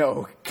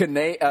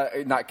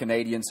 not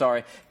Canadian,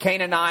 sorry,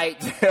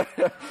 Canaanite,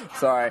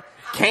 sorry,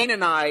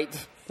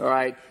 Canaanite, all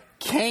right,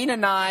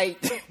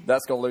 Canaanite.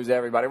 That's going to lose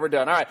everybody. We're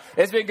done. All right,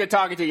 it's been good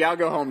talking to you. I'll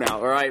go home now,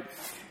 all right.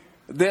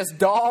 This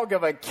dog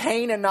of a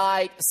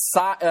Canaanite,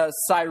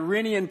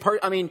 Cyrenian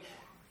person,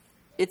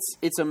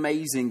 it's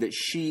amazing that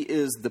she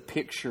is the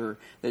picture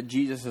that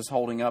Jesus is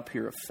holding up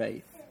here of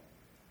faith.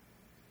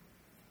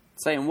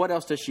 Saying, what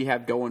else does she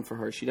have going for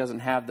her? She doesn't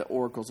have the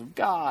oracles of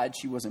God.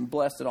 She wasn't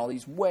blessed in all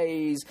these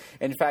ways.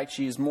 In fact,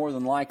 she is more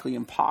than likely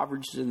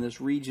impoverished in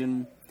this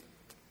region.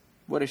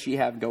 What does she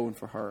have going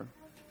for her?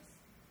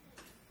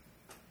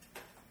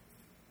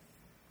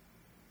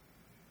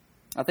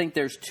 I think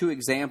there's two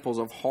examples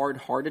of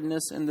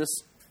hard-heartedness in this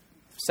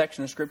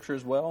section of Scripture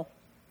as well.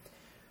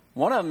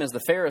 One of them is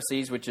the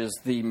Pharisees, which is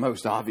the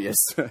most obvious.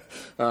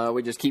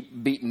 We just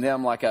keep beating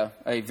them like a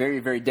very,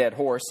 very dead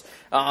horse.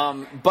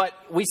 But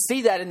we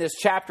see that in this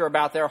chapter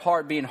about their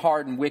heart being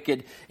hard and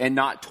wicked and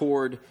not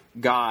toward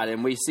God.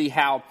 And we see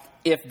how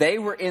if they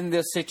were in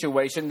this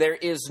situation, there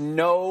is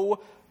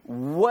no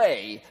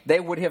way they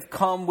would have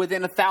come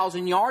within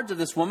 1,000 yards of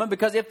this woman,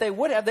 because if they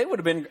would have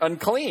been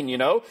unclean,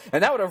 and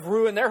that would have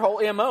ruined their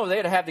whole MO.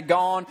 They'd have had to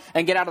gone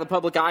and get out of the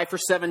public eye for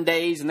 7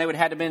 days, and they would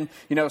have had to been,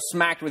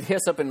 smacked with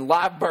hyssop and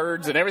live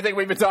birds and everything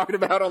we've been talking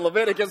about on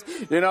Leviticus.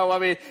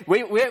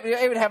 We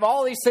would have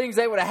all these things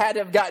they would have had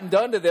to have gotten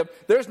done to them.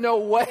 There's no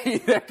way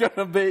they're going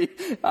to be,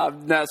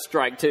 that's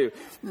strike two.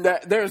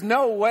 There's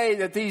no way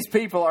that these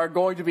people are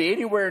going to be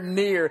anywhere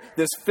near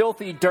this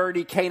filthy,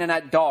 dirty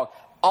Canaanite dog.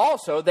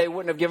 Also, they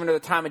wouldn't have given her the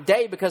time of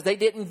day because they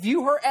didn't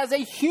view her as a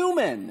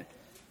human.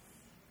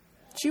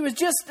 She was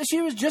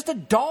just a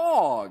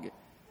dog.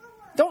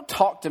 Don't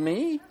talk to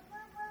me.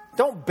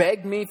 Don't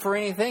beg me for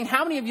anything.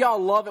 How many of y'all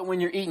love it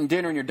when you're eating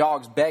dinner and your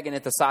dog's begging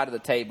at the side of the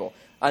table?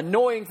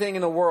 Annoying thing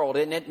in the world,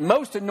 isn't it?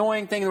 Most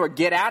annoying thing in the world.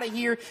 Get out of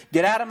here.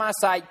 Get out of my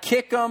sight.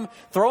 Kick them.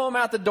 Throw them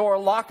out the door.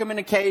 Lock them in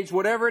a cage.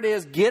 Whatever it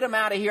is, get them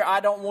out of here.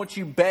 I don't want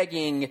you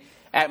begging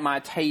at my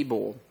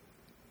table.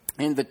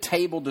 And the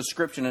table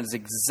description is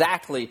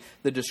exactly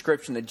the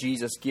description that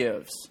Jesus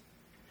gives.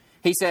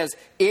 He says,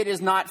 it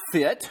is not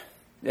fit,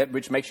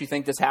 which makes you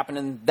think this happened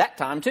in that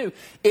time too.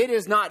 It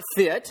is not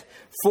fit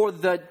for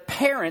the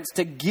parents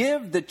to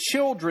give the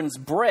children's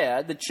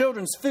bread, the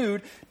children's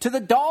food, to the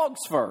dogs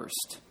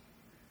first.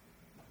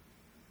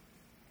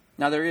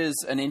 Now, there is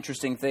an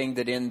interesting thing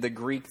that in the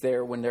Greek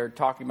there, when they're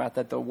talking about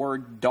that, the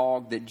word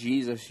dog that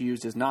Jesus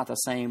used is not the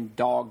same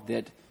dog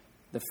that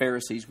the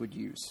Pharisees would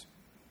use.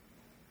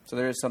 So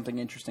there is something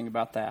interesting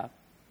about that.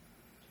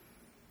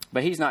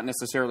 But he's not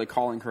necessarily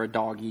calling her a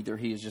dog either.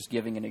 He is just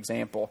giving an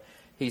example.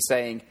 He's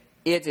saying,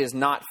 it is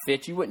not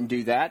fit. You wouldn't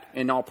do that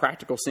in all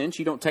practical sense.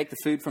 You don't take the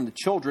food from the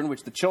children,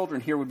 which the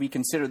children here would be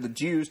considered the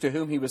Jews to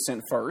whom he was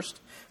sent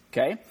first.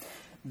 Okay?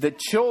 The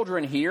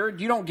children here,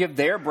 you don't give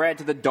their bread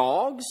to the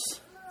dogs.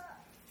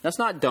 That's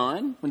not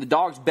done. When the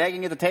dog's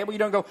begging at the table, you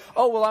don't go,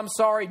 oh, well, I'm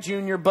sorry,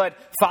 Junior, but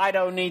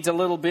Fido needs a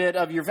little bit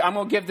of your... I'm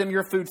going to give them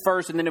your food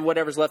first, and then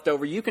whatever's left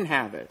over, you can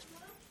have it.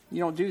 You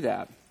don't do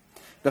that.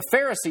 The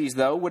Pharisees,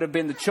 though, would have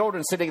been the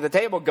children sitting at the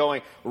table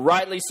going,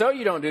 rightly so,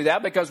 you don't do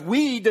that, because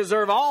we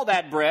deserve all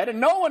that bread, and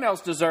no one else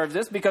deserves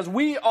this, because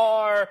we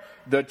are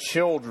the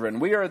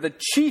children. We are the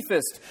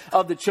chiefest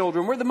of the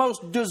children. We're the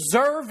most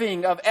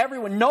deserving of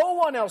everyone. No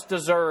one else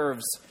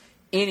deserves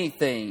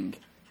anything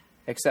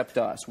except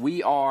us.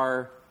 We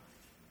are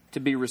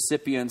to be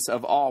recipients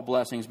of all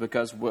blessings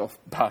because,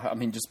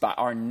 just by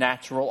our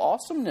natural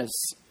awesomeness.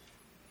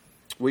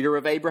 We are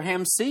of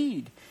Abraham's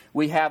seed.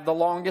 We have the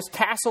longest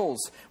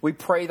tassels. We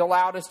pray the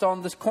loudest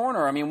on this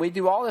corner. I mean, we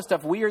do all this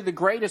stuff. We are the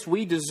greatest.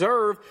 We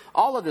deserve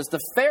all of this. The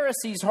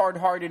Pharisees'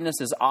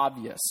 hard-heartedness is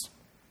obvious.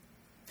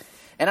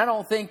 And I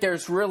don't think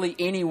there's really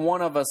any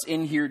one of us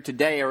in here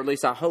today, or at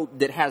least I hope,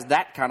 that has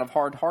that kind of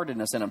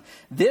hard-heartedness in them.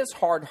 This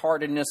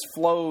hard-heartedness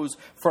flows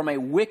from a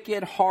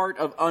wicked heart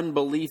of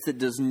unbelief that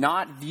does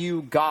not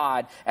view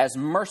God as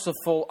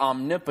merciful,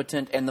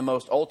 omnipotent, and the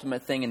most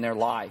ultimate thing in their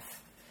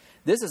life.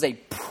 This is a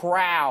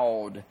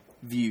proud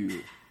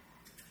view.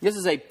 This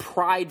is a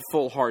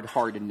prideful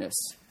hard-heartedness.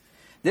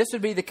 This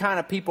would be the kind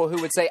of people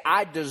who would say,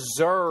 I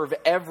deserve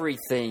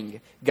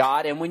everything,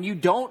 God, and when you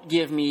don't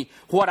give me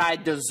what I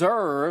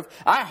deserve,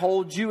 I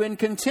hold you in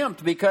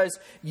contempt because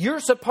you're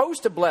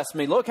supposed to bless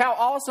me. Look how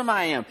awesome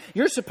I am.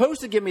 You're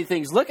supposed to give me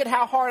things. Look at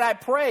how hard I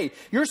pray.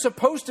 You're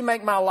supposed to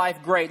make my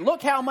life great.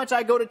 Look how much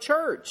I go to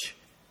church.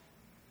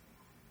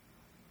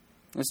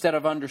 Instead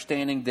of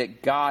understanding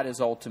that God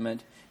is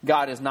ultimate,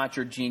 God is not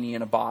your genie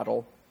in a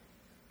bottle.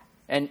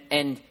 And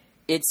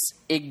it's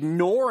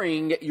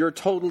ignoring your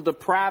total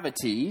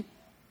depravity,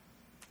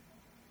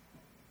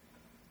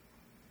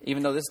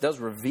 even though this does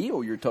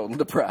reveal your total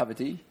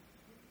depravity.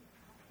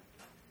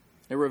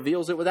 It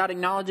reveals it without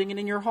acknowledging it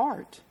in your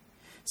heart.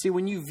 See,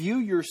 when you view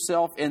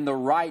yourself in the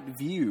right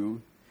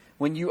view,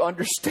 when you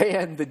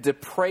understand the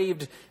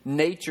depraved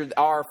nature,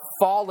 our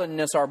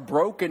fallenness, our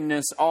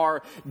brokenness,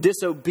 our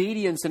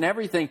disobedience and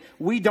everything,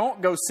 we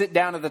don't go sit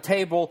down at the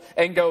table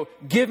and go,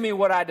 give me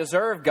what I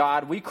deserve,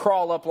 God. We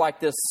crawl up like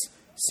this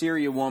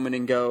Syria woman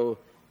and go,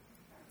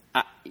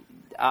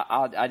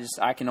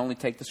 I can only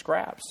take the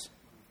scraps.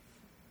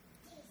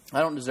 I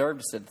don't deserve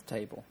to sit at the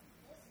table.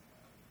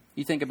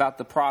 You think about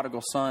the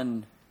prodigal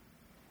son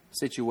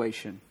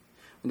situation.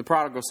 When the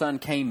prodigal son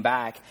came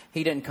back,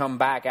 he didn't come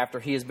back after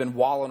he has been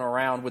wallowing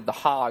around with the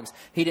hogs.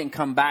 He didn't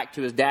come back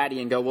to his daddy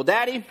and go, well,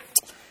 Daddy,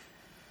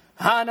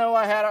 I know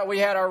we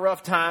had our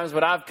rough times,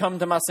 but I've come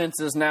to my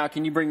senses now.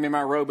 Can you bring me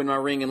my robe and my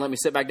ring and let me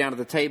sit back down at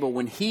the table?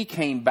 When he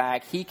came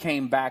back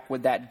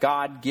with that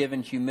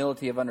God-given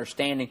humility of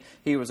understanding.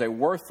 He was a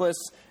worthless,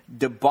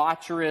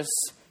 debaucherous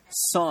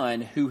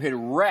son who had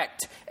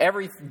wrecked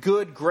every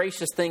good,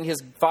 gracious thing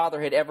his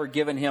father had ever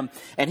given him.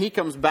 And he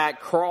comes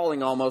back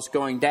crawling almost,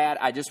 going, Dad,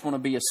 I just want to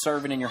be a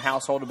servant in your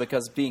household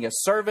because being a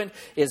servant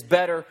is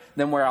better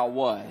than where I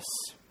was.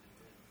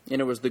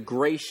 And it was the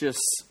gracious,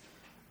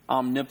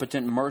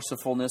 omnipotent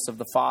mercifulness of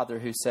the Father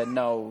who said,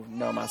 no,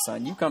 my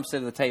son, you come sit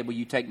at the table,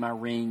 you take my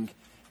ring,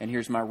 and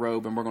here's my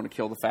robe, and we're going to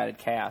kill the fatted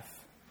calf.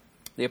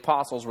 The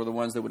apostles were the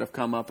ones that would have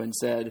come up and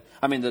said,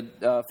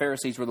 the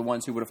Pharisees were the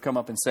ones who would have come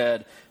up and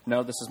said,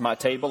 no, this is my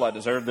table, I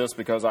deserve this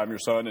because I'm your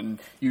son, and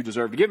you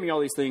deserve to give me all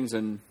these things.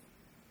 And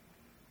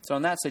so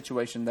in that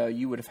situation, though,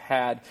 you would have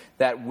had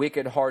that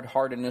wicked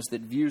hard-heartedness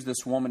that views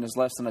this woman as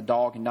less than a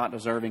dog and not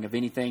deserving of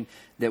anything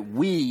that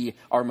we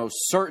are most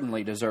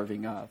certainly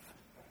deserving of.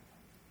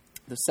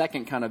 The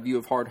second kind of view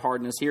of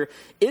hard-heartedness here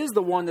is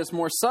the one that's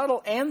more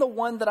subtle and the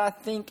one that I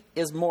think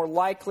is more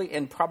likely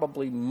and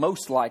probably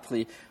most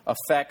likely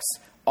affects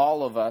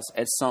all of us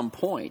at some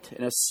point,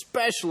 and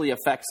especially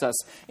affects us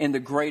in the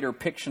greater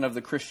picture of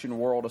the Christian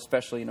world,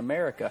 especially in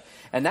America.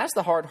 And that's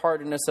the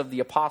hard-heartedness of the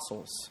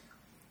apostles.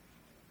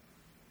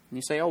 And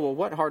you say, oh, well,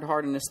 what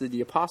hard-heartedness did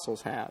the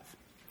apostles have?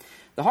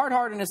 The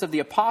hard-heartedness of the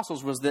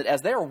apostles was that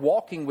as they're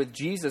walking with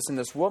Jesus and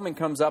this woman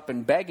comes up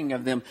and begging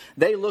of them,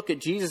 they look at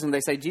Jesus and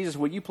they say, Jesus,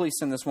 will you please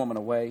send this woman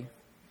away?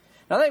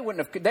 Now,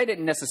 they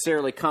didn't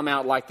necessarily come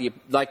out like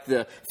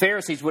the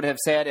Pharisees would have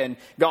said and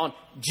gone,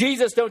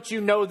 Jesus, don't you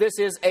know this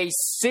is a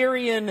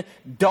Syrian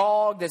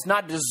dog that's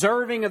not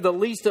deserving of the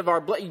least of our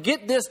blood?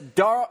 Get this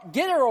dog,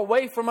 get her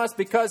away from us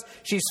because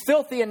she's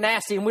filthy and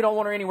nasty and we don't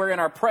want her anywhere in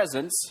our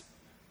presence.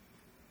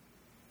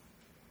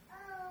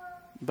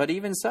 But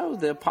even so,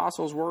 the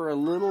apostles were a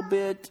little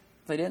bit,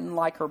 they didn't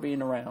like her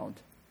being around.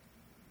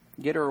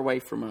 Get her away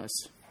from us.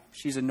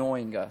 She's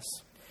annoying us.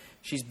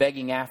 She's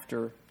begging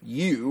after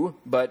you,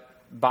 but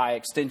by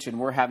extension,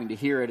 we're having to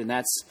hear it, and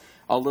that's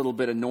a little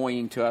bit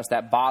annoying to us.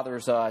 That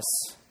bothers us.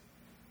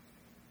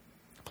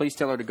 Please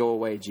tell her to go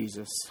away,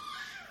 Jesus.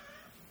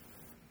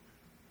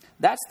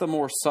 That's the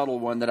more subtle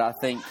one that I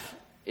think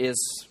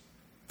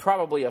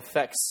probably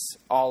affects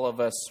all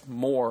of us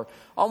more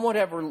on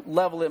whatever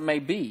level it may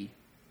be.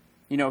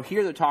 You know,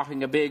 here they're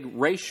talking a big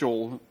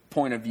racial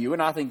point of view,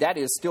 and I think that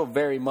is still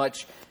very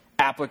much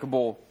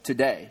applicable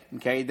today.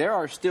 Okay, there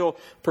are still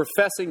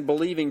professing,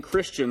 believing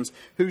Christians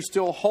who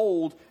still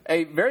hold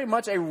very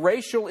much a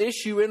racial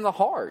issue in the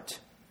heart.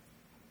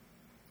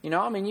 You know,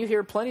 I mean, you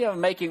hear plenty of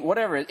them making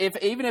whatever,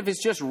 even if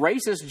it's just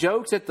racist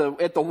jokes at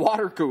the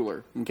water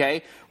cooler.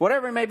 Okay,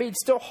 whatever it may be,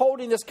 it's still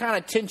holding this kind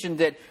of tension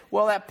that,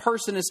 well, that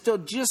person is still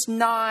just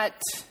not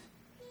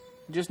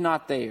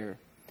there.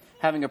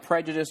 Having a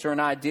prejudice or an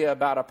idea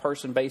about a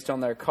person based on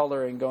their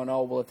color and going,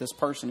 oh, well, if this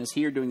person is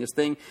here doing this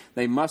thing,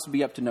 they must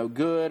be up to no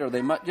good, or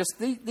they must just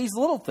these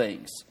little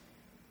things.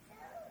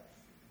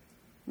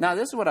 Now,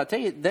 this is what I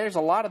tell you. There's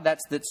a lot of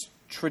that's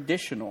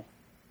traditional.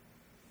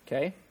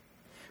 Okay?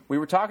 We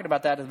were talking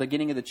about that at the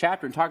beginning of the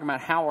chapter and talking about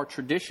how our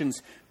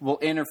traditions will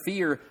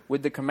interfere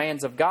with the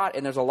commands of God.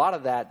 And there's a lot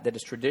of that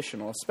is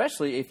traditional,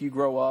 especially if you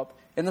grow up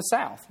in the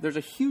South. There's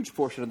a huge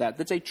portion of that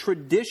that's a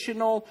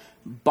traditional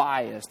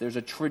bias. There's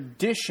a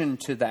tradition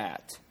to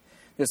that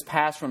that's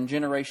passed from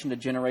generation to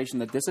generation,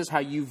 that this is how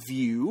you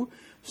view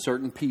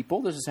certain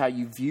people. This is how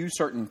you view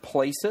certain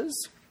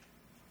places.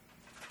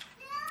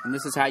 And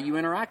this is how you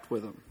interact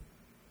with them.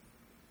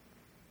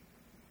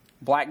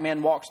 Black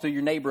man walks through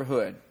your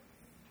neighborhood,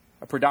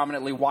 a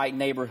predominantly white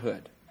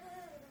neighborhood.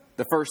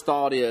 The first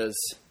thought is,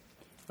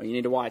 well, you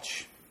need to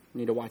watch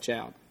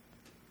out.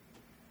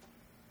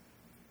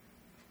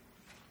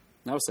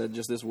 That was said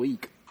just this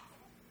week.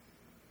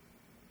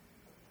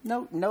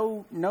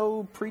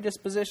 No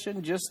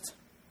predisposition, just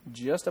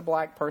a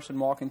black person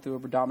walking through a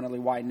predominantly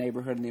white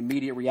neighborhood, and the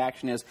immediate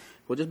reaction is,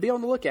 well, just be on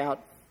the lookout.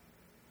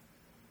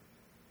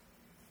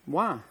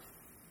 Why?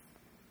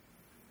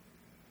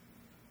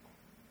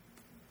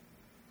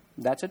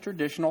 That's a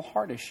traditional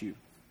heart issue.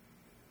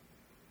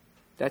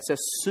 That's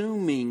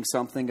assuming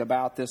something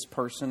about this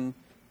person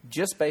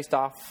just based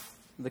off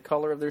the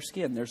color of their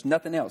skin. There's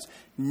nothing else.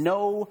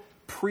 No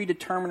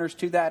predeterminers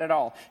to that at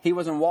all. He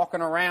wasn't walking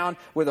around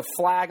with a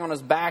flag on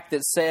his back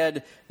that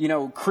said,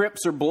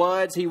 Crips or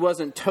Bloods. He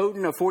wasn't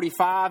toting a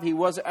 45. He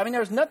wasn't. I mean,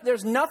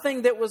 there's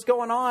nothing that was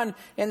going on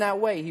in that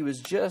way. He was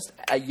just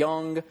a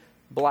young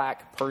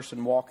black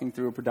person walking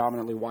through a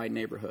predominantly white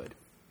neighborhood.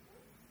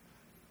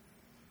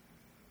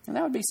 And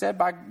that would be said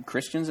by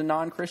Christians and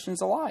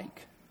non-Christians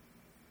alike.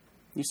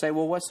 You say,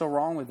 well, what's so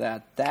wrong with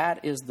that?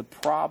 That is the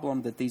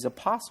problem that these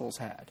apostles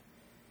had.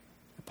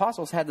 The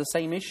apostles had the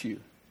same issue.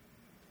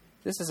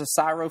 This is a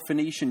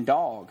Syrophoenician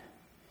dog.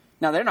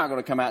 Now, they're not going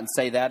to come out and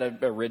say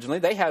that originally.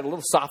 They had a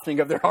little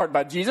softening of their heart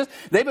by Jesus.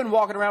 They've been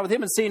walking around with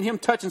him and seeing him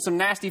touching some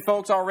nasty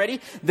folks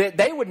already that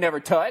they would never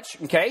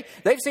touch, okay?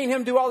 They've seen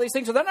him do all these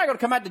things, so they're not going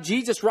to come out to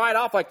Jesus right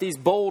off like these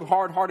bold,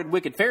 hard-hearted,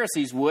 wicked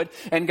Pharisees would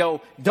and go,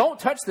 don't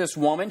touch this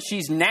woman.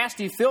 She's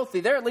nasty,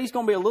 filthy. They're at least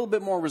going to be a little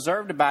bit more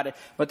reserved about it,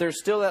 but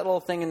there's still that little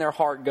thing in their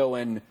heart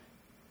going,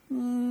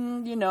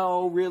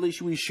 really,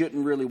 we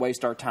shouldn't really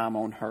waste our time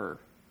on her.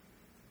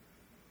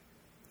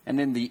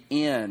 And in the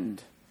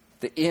end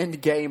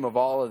game of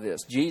all of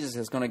this, Jesus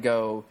is going to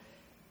go,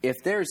 if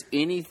there's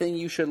anything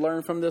you should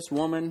learn from this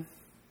woman,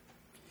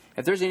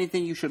 if there's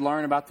anything you should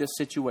learn about this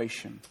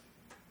situation,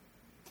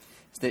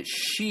 it's that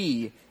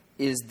she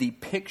is the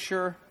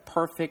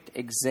picture-perfect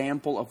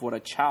example of what a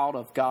child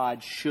of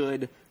God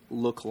should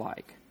look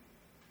like.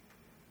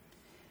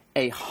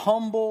 A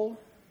humble,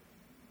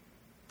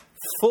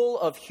 full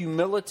of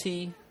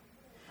humility,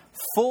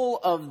 full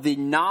of the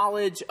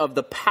knowledge of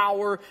the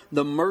power,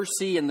 the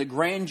mercy, and the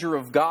grandeur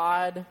of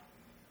God,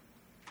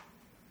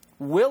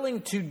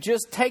 willing to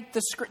just take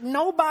the scraps.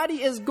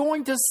 Nobody is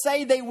going to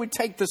say they would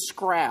take the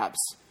scraps.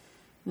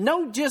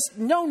 No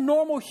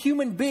normal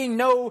human being,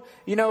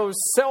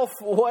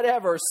 self-affirmed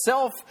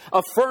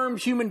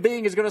human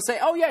being is going to say,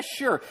 oh yeah,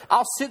 sure,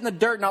 I'll sit in the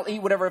dirt and I'll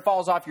eat whatever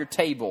falls off your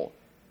table.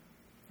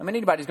 I mean,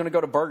 anybody's going to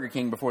go to Burger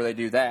King before they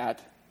do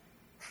that.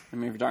 I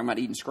mean, if you're talking about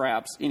eating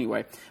scraps,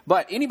 anyway.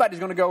 But anybody's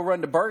going to go run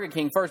to Burger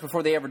King first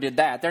before they ever did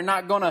that. They're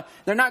not going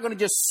to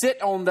just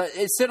sit on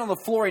the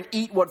floor and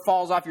eat what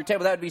falls off your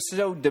table. That would be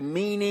so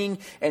demeaning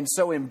and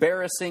so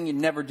embarrassing. You'd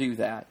never do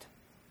that.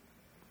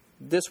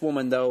 This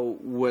woman, though,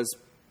 was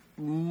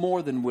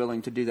more than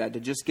willing to do that, to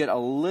just get a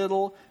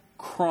little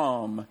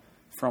crumb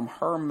from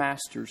her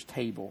master's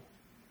table.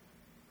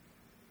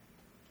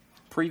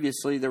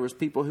 Previously, there was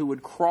people who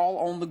would crawl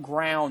on the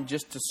ground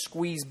just to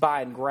squeeze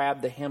by and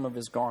grab the hem of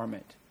his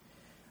garment.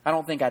 I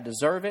don't think I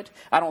deserve it.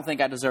 I don't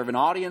think I deserve an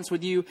audience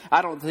with you.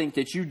 I don't think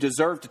that you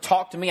deserve to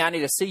talk to me. I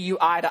need to see you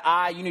eye to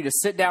eye. You need to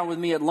sit down with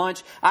me at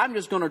lunch. I'm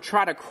just going to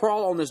try to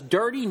crawl on this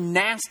dirty,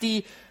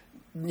 nasty,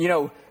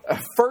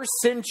 first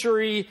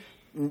century,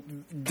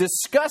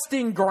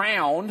 disgusting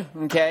ground,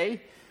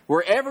 okay,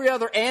 where every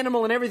other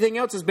animal and everything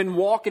else has been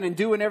walking and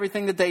doing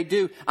everything that they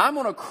do. I'm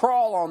going to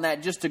crawl on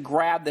that just to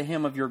grab the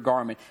hem of your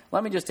garment.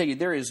 Let me just tell you,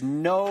 there is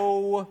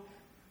no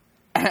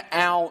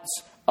ounce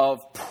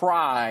of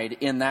pride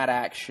in that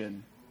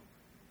action.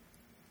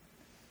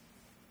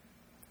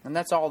 And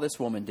that's all this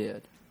woman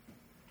did.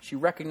 She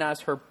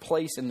recognized her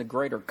place in the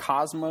greater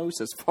cosmos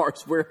as far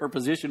as where her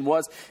position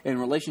was in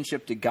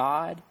relationship to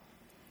God.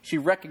 She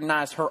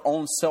recognized her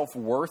own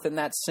self-worth in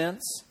that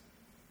sense.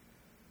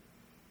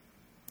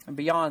 And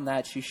beyond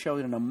that, she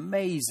showed an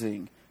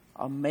amazing,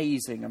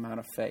 amazing amount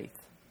of faith.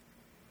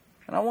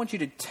 And I want you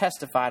to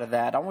testify to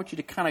that. I want you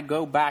to kind of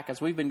go back, as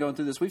we've been going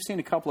through this. We've seen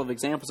a couple of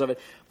examples of it.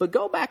 But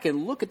go back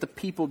and look at the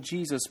people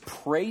Jesus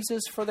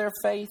praises for their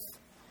faith,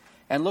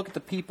 and look at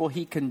the people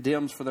he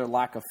condemns for their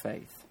lack of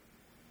faith.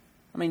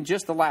 I mean,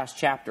 just the last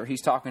chapter,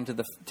 he's talking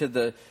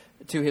to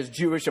his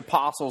Jewish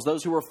apostles,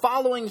 those who were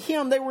following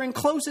him. They were in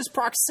closest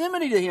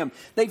proximity to him.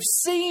 They've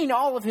seen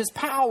all of his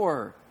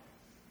power.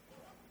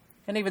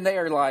 And even they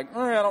are like,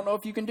 I don't know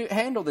if you can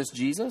handle this,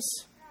 Jesus.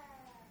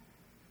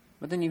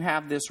 But then you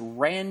have this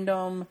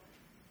random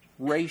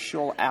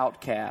racial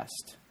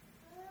outcast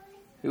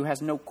who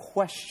has no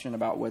question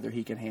about whether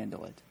he can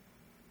handle it.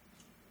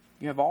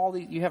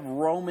 You have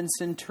Roman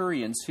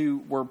centurions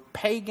who were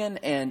pagan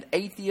and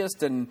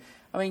atheist, and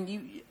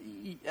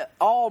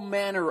all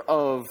manner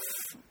of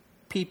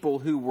people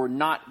who were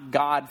not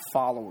God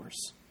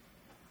followers.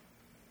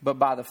 But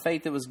by the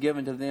faith that was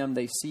given to them,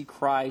 they see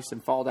Christ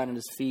and fall down at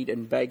His feet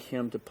and beg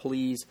Him to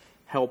please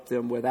help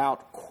them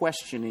without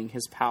questioning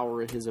His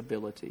power and His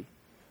ability.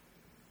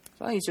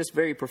 So I think it's just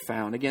very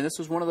profound. Again, this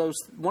was one of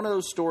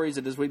those stories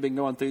that as we've been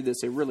going through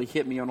this, it really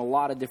hit me on a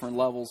lot of different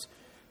levels,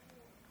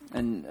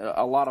 and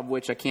a lot of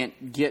which I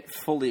can't get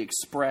fully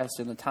expressed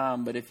in the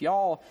time. But if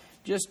y'all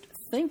just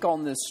think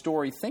on this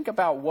story, think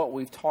about what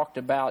we've talked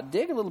about,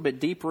 dig a little bit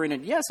deeper in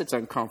it. Yes, it's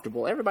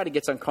uncomfortable. Everybody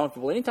gets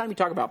uncomfortable. Anytime you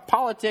talk about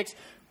politics,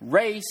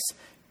 race,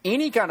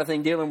 any kind of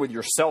thing dealing with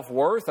your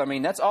self-worth,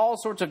 that's all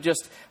sorts of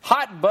just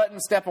hot button,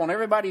 step on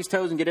everybody's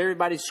toes and get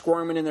everybody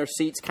squirming in their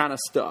seats kind of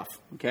stuff,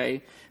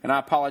 okay? And I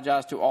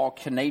apologize to all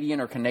Canadian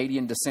or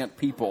Canadian descent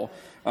people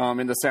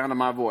in the sound of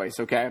my voice,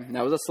 okay?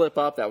 That was a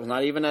slip-up. That was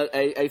not even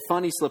a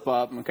funny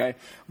slip-up, okay?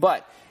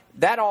 But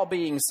that all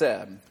being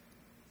said,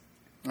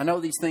 I know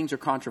these things are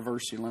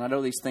controversial, and I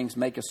know these things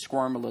make us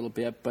squirm a little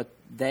bit, but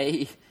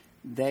they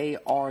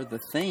are the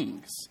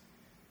things.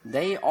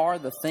 They are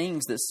the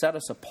things that set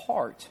us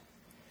apart.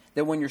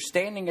 That when you're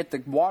standing at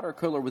the water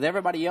cooler with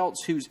everybody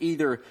else who's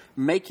either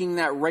making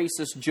that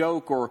racist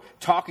joke or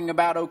talking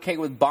about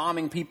with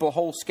bombing people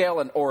whole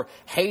scale or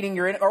hating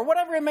or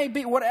whatever it may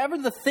be, whatever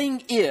the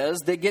thing is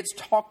that gets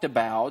talked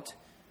about,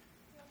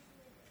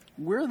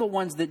 we're the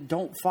ones that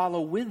don't follow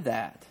with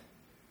that.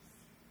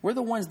 We're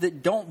the ones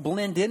that don't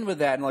blend in with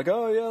that and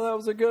oh yeah, that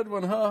was a good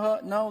one,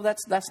 No,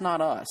 that's not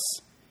us.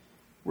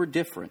 We're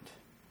different.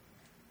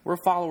 We're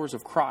followers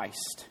of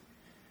Christ.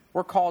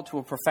 We're called to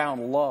a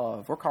profound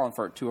love. We're calling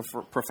to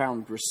a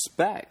profound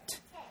respect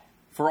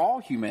for all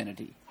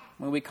humanity.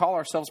 We call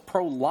ourselves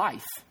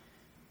pro-life,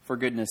 for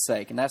goodness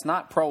sake. And that's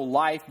not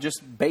pro-life,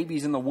 just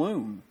babies in the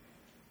womb.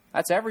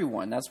 That's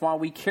everyone. That's why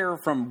we care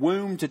from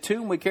womb to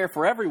tomb. We care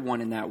for everyone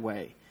in that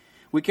way.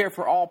 We care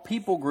for all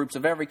people groups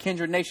of every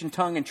kindred, nation,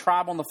 tongue, and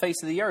tribe on the face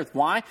of the earth.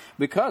 Why?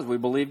 Because we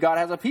believe God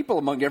has a people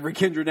among every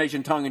kindred,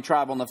 nation, tongue, and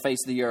tribe on the face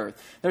of the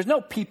earth. There's no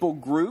people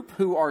group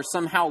who are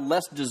somehow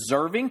less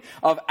deserving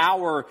of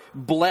our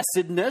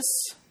blessedness.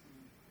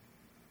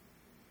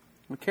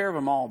 We care of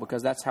them all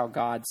because that's how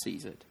God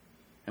sees it.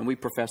 And we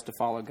profess to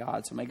follow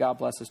God. So may God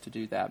bless us to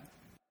do that.